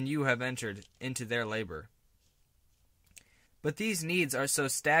labored, and you have entered into their labor. But these needs are so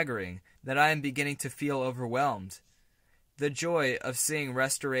staggering that I am beginning to feel overwhelmed. The joy of seeing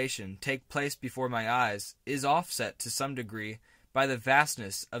restoration take place before my eyes is offset to some degree by the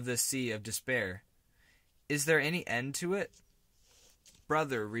vastness of the sea of despair. Is there any end to it?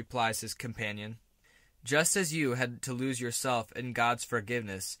 Brother, replies his companion, just as you had to lose yourself in God's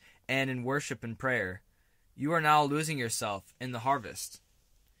forgiveness and in worship and prayer, you are now losing yourself in the harvest.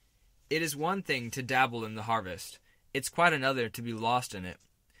 It is one thing to dabble in the harvest. It's quite another to be lost in it.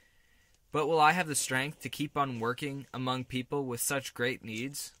 But will I have the strength to keep on working among people with such great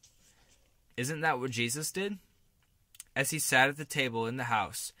needs? Isn't that what Jesus did? As he sat at the table in the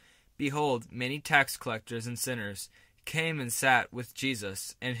house, behold, many tax collectors and sinners came and sat with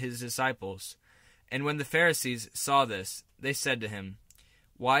Jesus and his disciples. And when the Pharisees saw this, they said to him,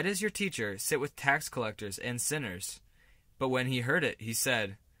 Why does your teacher sit with tax collectors and sinners? But when he heard it, he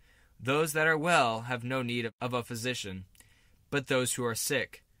said, Those that are well have no need of a physician, but those who are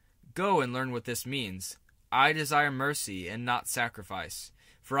sick. Go and learn what this means. I desire mercy and not sacrifice,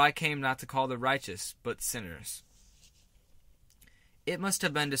 for I came not to call the righteous, but sinners. It must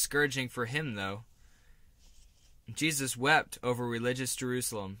have been discouraging for him, though. Jesus wept over religious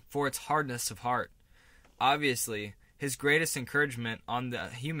Jerusalem for its hardness of heart. Obviously, his greatest encouragement on the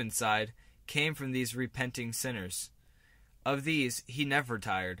human side came from these repenting sinners. Of these he never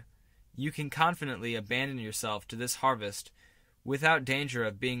tired. You can confidently abandon yourself to this harvest without danger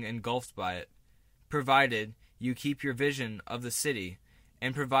of being engulfed by it, provided you keep your vision of the city,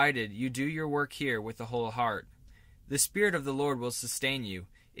 and provided you do your work here with the whole heart. The Spirit of the Lord will sustain you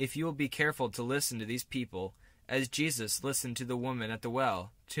if you will be careful to listen to these people, as Jesus listened to the woman at the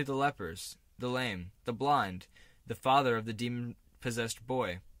well, to the lepers, the lame, the blind, the father of the demon-possessed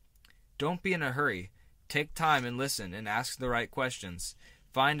boy. Don't be in a hurry. Take time and listen and ask the right questions.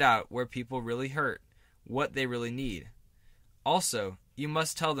 Find out where people really hurt, what they really need. Also, you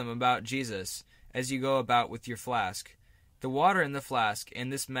must tell them about Jesus as you go about with your flask. The water in the flask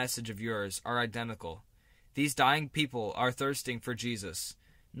and this message of yours are identical. These dying people are thirsting for Jesus.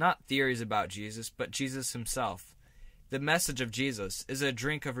 Not theories about Jesus, but Jesus himself. The message of Jesus is a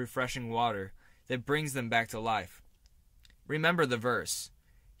drink of refreshing water that brings them back to life. Remember the verse.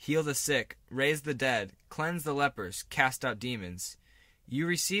 Heal the sick, raise the dead, cleanse the lepers, cast out demons. You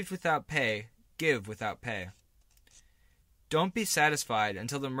received without pay, give without pay. Don't be satisfied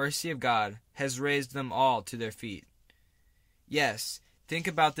until the mercy of God has raised them all to their feet. Yes, think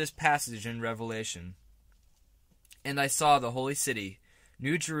about this passage in Revelation. And I saw the holy city,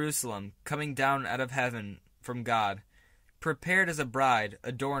 New Jerusalem, coming down out of heaven from God, prepared as a bride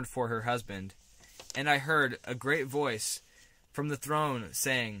adorned for her husband. And I heard a great voice from the throne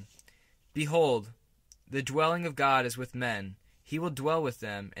saying, Behold, the dwelling of God is with men. He will dwell with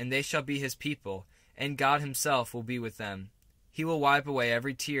them, and they shall be his people, and God himself will be with them. He will wipe away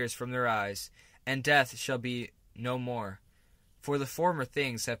every tear from their eyes, and death shall be no more, for the former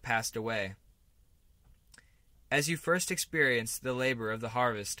things have passed away. As you first experience the labor of the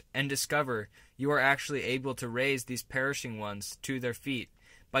harvest and discover you are actually able to raise these perishing ones to their feet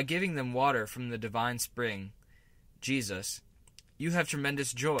by giving them water from the divine spring, Jesus, you have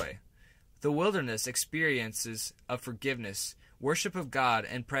tremendous joy. The wilderness experiences of forgiveness, worship of God,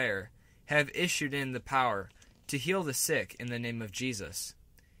 and prayer have issued in the power to heal the sick in the name of Jesus.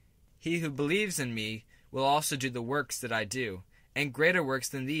 He who believes in me will also do the works that I do, and greater works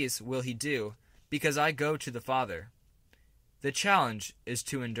than these will he do, because I go to the Father. The challenge is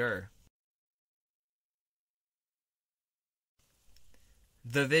to endure.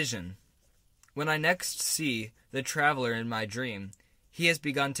 The vision. When I next see the traveler in my dream, he has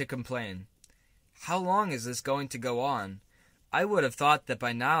begun to complain. How long is this going to go on? I would have thought that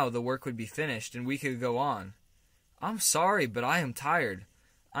by now the work would be finished and we could go on. I'm sorry, but I am tired.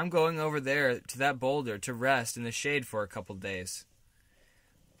 I'm going over there to that boulder to rest in the shade for a couple days.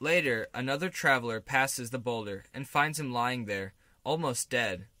 Later, another traveler passes the boulder and finds him lying there, almost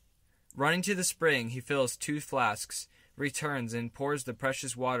dead. Running to the spring, he fills 2 flasks, returns, and pours the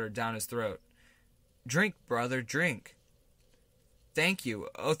precious water down his throat. Drink, brother, drink. Thank you.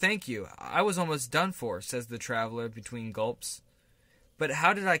 Oh, thank you. I was almost done for, says the traveler between gulps. But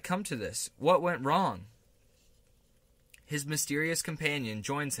how did I come to this? What went wrong? His mysterious companion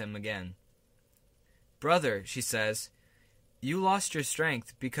joins him again. Brother, she says, You lost your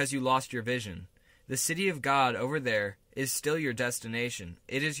strength because you lost your vision. The city of God over there is still your destination.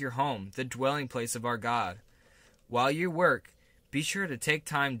 It is your home, the dwelling place of our God. While you work, be sure to take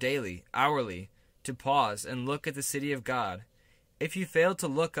time daily, hourly, to pause and look at the city of God. If you fail to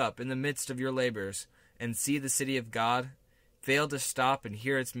look up in the midst of your labors and see the city of God, fail to stop and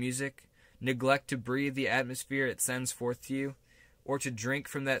hear its music, neglect to breathe the atmosphere it sends forth to you, or to drink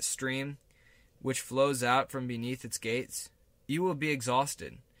from that stream which flows out from beneath its gates, you will be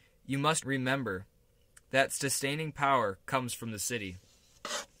exhausted. You must remember that sustaining power comes from the city.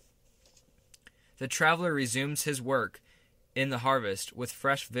 The traveler resumes his work in the harvest with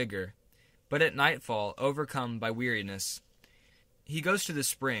fresh vigor, but at nightfall overcome by weariness. He goes to the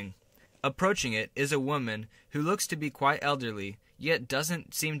spring. Approaching it is a woman who looks to be quite elderly, yet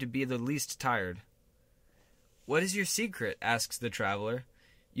doesn't seem to be the least tired. "What is your secret?" asks the traveler.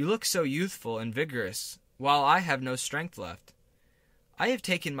 "You look so youthful and vigorous, while I have no strength left." "I have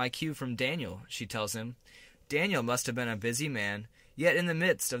taken my cue from Daniel," she tells him. Daniel must have been a busy man, yet in the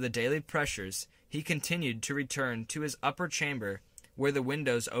midst of the daily pressures he continued to return to his upper chamber where the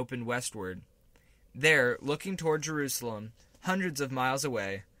windows opened westward. There, looking toward Jerusalem, hundreds of miles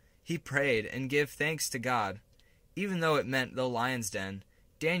away, he prayed and gave thanks to God. Even though it meant the lion's den,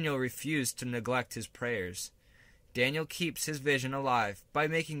 Daniel refused to neglect his prayers. Daniel keeps his vision alive by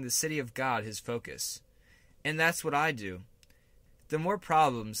making the city of God his focus. And that's what I do. The more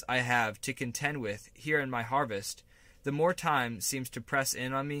problems I have to contend with here in my harvest, the more time seems to press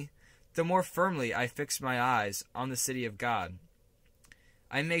in on me, the more firmly I fix my eyes on the city of God.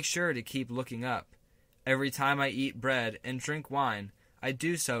 I make sure to keep looking up. Every time I eat bread and drink wine, I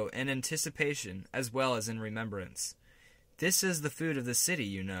do so in anticipation as well as in remembrance. This is the food of the city,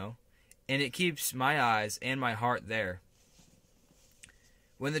 you know, and it keeps my eyes and my heart there.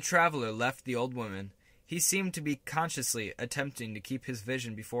 When the traveler left the old woman, he seemed to be consciously attempting to keep his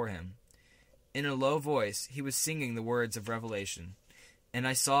vision before him. In a low voice he was singing the words of Revelation. "And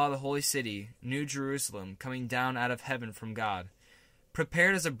I saw the holy city, New Jerusalem, coming down out of heaven from God,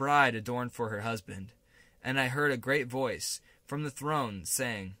 prepared as a bride adorned for her husband. And I heard a great voice from the throne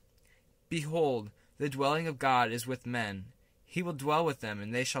saying, 'Behold, the dwelling of God is with men. He will dwell with them,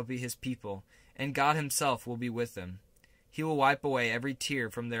 and they shall be his people, and God himself will be with them. He will wipe away every tear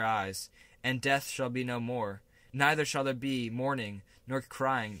from their eyes, and death shall be no more. Neither shall there be mourning, nor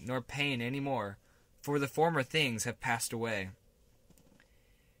crying, nor pain any more, for the former things have passed away.'"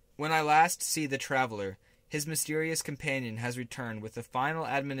 When I last see the traveler, his mysterious companion has returned with a final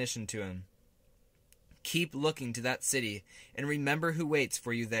admonition to him. "Keep looking to that city, and remember who waits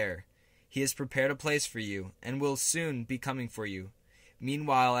for you there. He has prepared a place for you, and will soon be coming for you.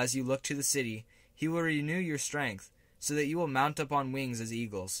 Meanwhile, as you look to the city, he will renew your strength, so that you will mount up on wings as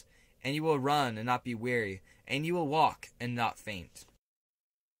eagles, and you will run and not be weary, and you will walk and not faint."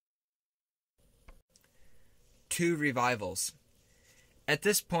 2 revivals. At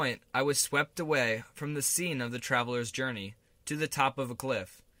this point, I was swept away from the scene of the traveler's journey to the top of a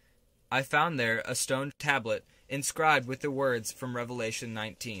cliff. I found there a stone tablet inscribed with the words from Revelation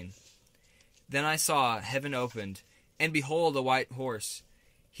 19. Then I saw heaven opened, and behold a white horse.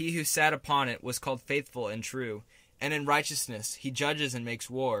 He who sat upon it was called Faithful and True, and in righteousness he judges and makes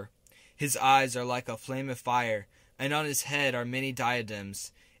war. His eyes are like a flame of fire, and on his head are many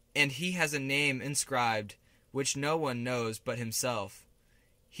diadems, and he has a name inscribed, which no one knows but himself.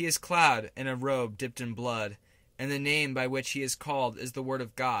 He is clad in a robe dipped in blood, and the name by which he is called is the Word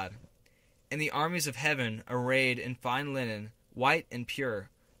of God. And the armies of heaven, arrayed in fine linen, white and pure,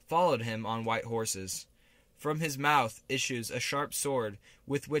 followed him on white horses. From his mouth issues a sharp sword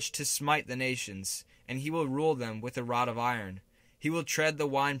with which to smite the nations, and he will rule them with a rod of iron. He will tread the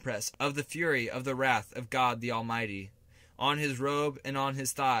winepress of the fury of the wrath of God the Almighty. On his robe and on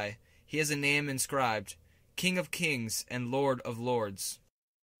his thigh he has a name inscribed, King of Kings and Lord of Lords.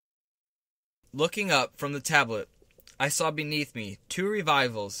 Looking up from the tablet, I saw beneath me 2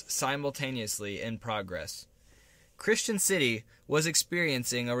 revivals simultaneously in progress. Christian City was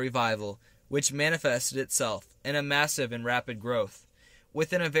experiencing a revival which manifested itself in a massive and rapid growth.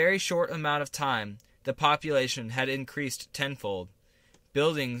 Within a very short amount of time, the population had increased tenfold.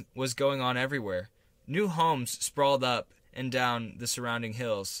 Building was going on everywhere. New homes sprawled up and down the surrounding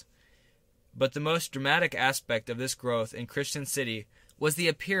hills. But the most dramatic aspect of this growth in Christian City was the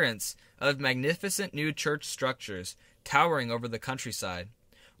appearance of magnificent new church structures towering over the countryside.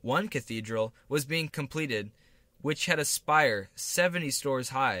 One cathedral was being completed, which had a spire 70 stories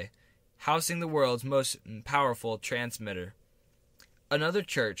high, housing the world's most powerful transmitter. Another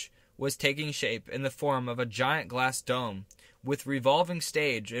church was taking shape in the form of a giant glass dome with revolving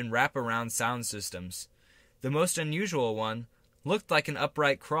stage and wraparound sound systems. The most unusual one looked like an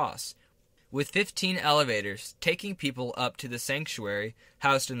upright cross, with 15 elevators taking people up to the sanctuary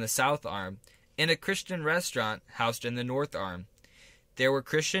housed in the south arm, and a Christian restaurant housed in the north arm. There were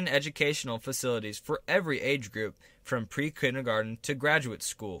Christian educational facilities for every age group, from pre-kindergarten to graduate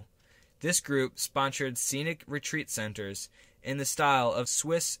school. This group sponsored scenic retreat centers in the style of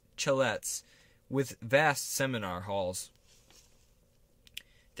Swiss chalets with vast seminar halls.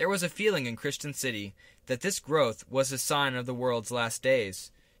 There was a feeling in Christian City that this growth was a sign of the world's last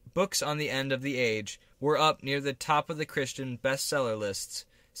days. Books on the end of the age were up near the top of the Christian bestseller lists,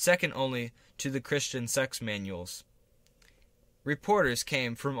 second only to the Christian sex manuals. Reporters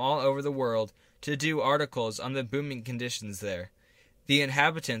came from all over the world to do articles on the booming conditions there. The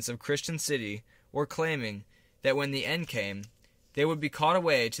inhabitants of Christian City were claiming that when the end came, they would be caught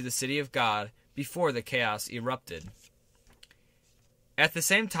away to the city of God before the chaos erupted. At the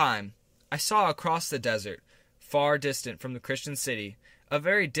same time, I saw across the desert, far distant from the Christian city, a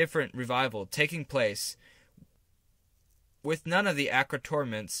very different revival taking place, with none of the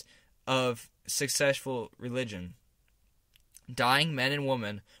accoutrements of successful religion. Dying men and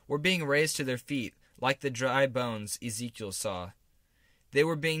women were being raised to their feet like the dry bones Ezekiel saw. They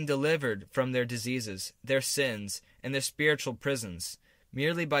were being delivered from their diseases, their sins, and their spiritual prisons,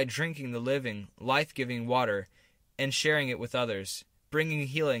 merely by drinking the living, life-giving water and sharing it with others, bringing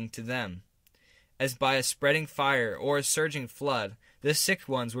healing to them. As by a spreading fire or a surging flood, the sick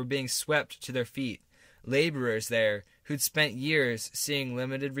ones were being swept to their feet. Laborers there, who'd spent years seeing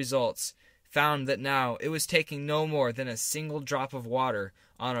limited results, found that now it was taking no more than a single drop of water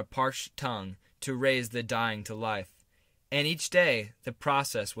on a parched tongue to raise the dying to life. And each day the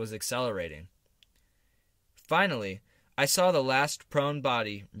process was accelerating. Finally, I saw the last prone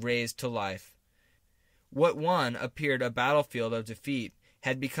body raised to life. What one appeared a battlefield of defeat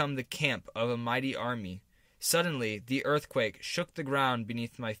had become the camp of a mighty army. Suddenly the earthquake shook the ground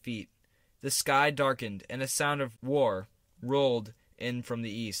beneath my feet. The sky darkened, and a sound of war rolled in from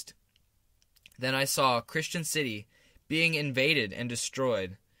the east. Then I saw Christian City being invaded and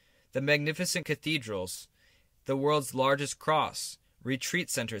destroyed. The magnificent cathedrals, the world's largest cross, retreat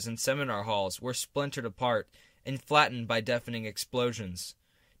centers and seminar halls were splintered apart and flattened by deafening explosions.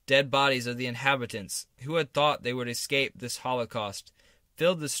 Dead bodies of the inhabitants, who had thought they would escape this holocaust,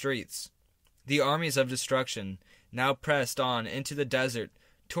 filled the streets. The armies of destruction now pressed on into the desert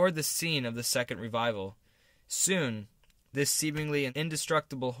toward the scene of the second revival. Soon, this seemingly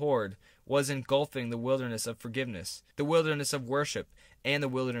indestructible horde was engulfing the wilderness of forgiveness, the wilderness of worship, and the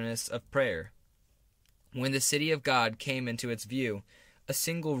wilderness of prayer. When the city of God came into its view, a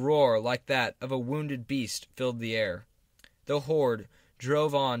single roar like that of a wounded beast filled the air. The horde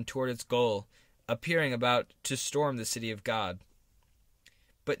drove on toward its goal, appearing about to storm the city of God.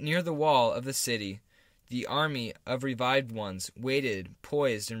 But near the wall of the city, the army of revived ones waited,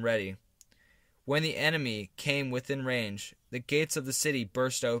 poised and ready. When the enemy came within range, the gates of the city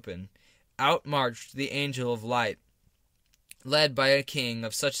burst open. Out marched the angel of light, led by a king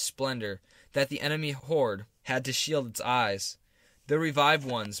of such splendor that the enemy horde had to shield its eyes. The revived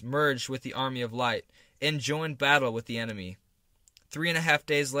ones merged with the army of light and joined battle with the enemy. 3.5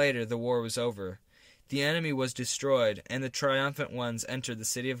 days later, the war was over. The enemy was destroyed, and the triumphant ones entered the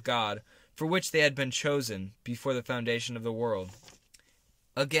city of God, for which they had been chosen before the foundation of the world.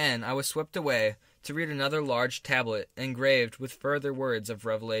 Again, I was swept away to read another large tablet engraved with further words of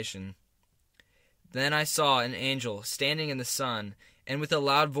revelation. Then I saw an angel standing in the sun, and with a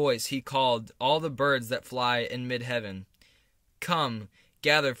loud voice he called all the birds that fly in mid-heaven. Come,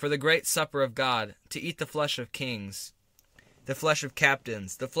 gather for the great supper of God, to eat the flesh of kings, the flesh of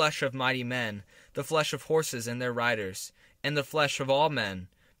captains, the flesh of mighty men, the flesh of horses and their riders, and the flesh of all men,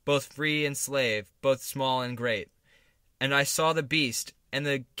 both free and slave, both small and great. And I saw the beast and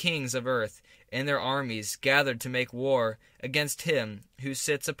the kings of earth and their armies gathered to make war against him who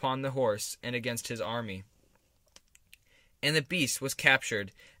sits upon the horse and against his army. And the beast was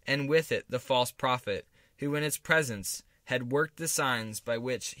captured, and with it the false prophet, who in its presence had worked the signs by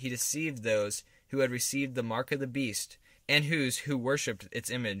which he deceived those who had received the mark of the beast, and who worshipped its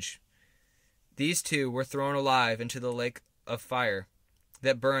image. These two were thrown alive into the lake of fire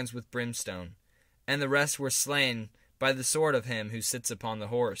that burns with brimstone, and the rest were slain by the sword of him who sits upon the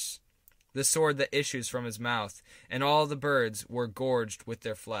horse, the sword that issues from his mouth, and all the birds were gorged with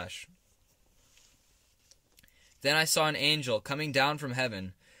their flesh. Then I saw an angel coming down from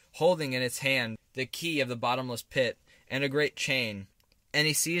heaven, holding in its hand the key of the bottomless pit and a great chain. And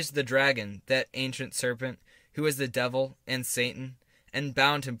he seized the dragon, that ancient serpent, who is the devil and Satan, and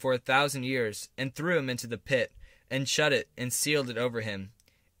bound him for 1,000 years, and threw him into the pit, and shut it and sealed it over him.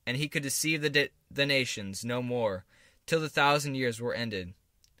 and he could deceive the nations no more, till the 1,000 years were ended.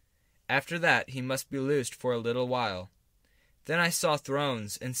 After that he must be loosed for a little while. Then I saw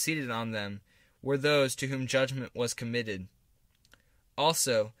thrones, and seated on them were those to whom judgment was committed.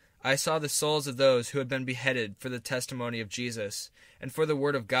 Also I saw the souls of those who had been beheaded for the testimony of Jesus, and for the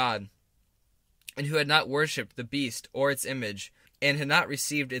word of God, and who had not worshipped the beast or its image, and had not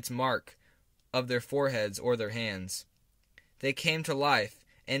received its mark of their foreheads or their hands. They came to life,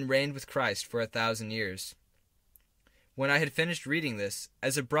 and reigned with Christ for 1,000 years. When I had finished reading this,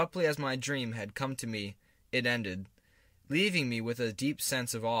 as abruptly as my dream had come to me, it ended, leaving me with a deep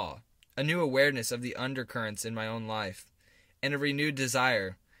sense of awe, a new awareness of the undercurrents in my own life, and a renewed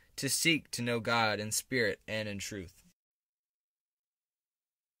desire to seek to know God in spirit and in truth.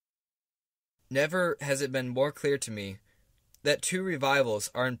 Never has it been more clear to me that two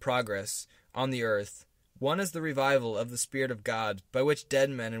revivals are in progress on the earth. One is the revival of the Spirit of God, by which dead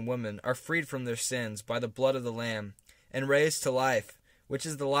men and women are freed from their sins by the blood of the Lamb, and raised to life, which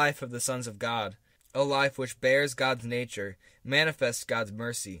is the life of the sons of God, a life which bears God's nature, manifests God's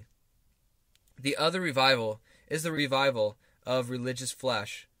mercy. The other revival is the revival of religious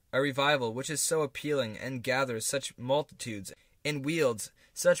flesh, a revival which is so appealing and gathers such multitudes and wields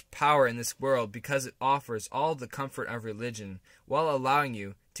such power in this world because it offers all the comfort of religion while allowing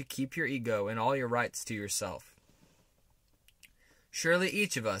you to keep your ego and all your rights to yourself. Surely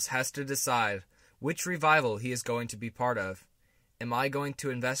each of us has to decide which revival he is going to be part of. Am I going to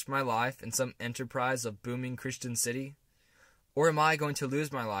invest my life in some enterprise of booming Christian city? Or am I going to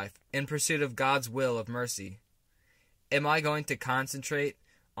lose my life in pursuit of God's will of mercy? Am I going to concentrate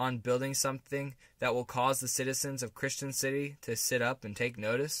on building something that will cause the citizens of Christian City to sit up and take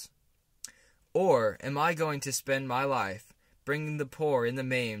notice? Or am I going to spend my life bringing the poor and the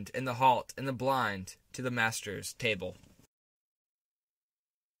maimed and the halt and the blind to the Master's table?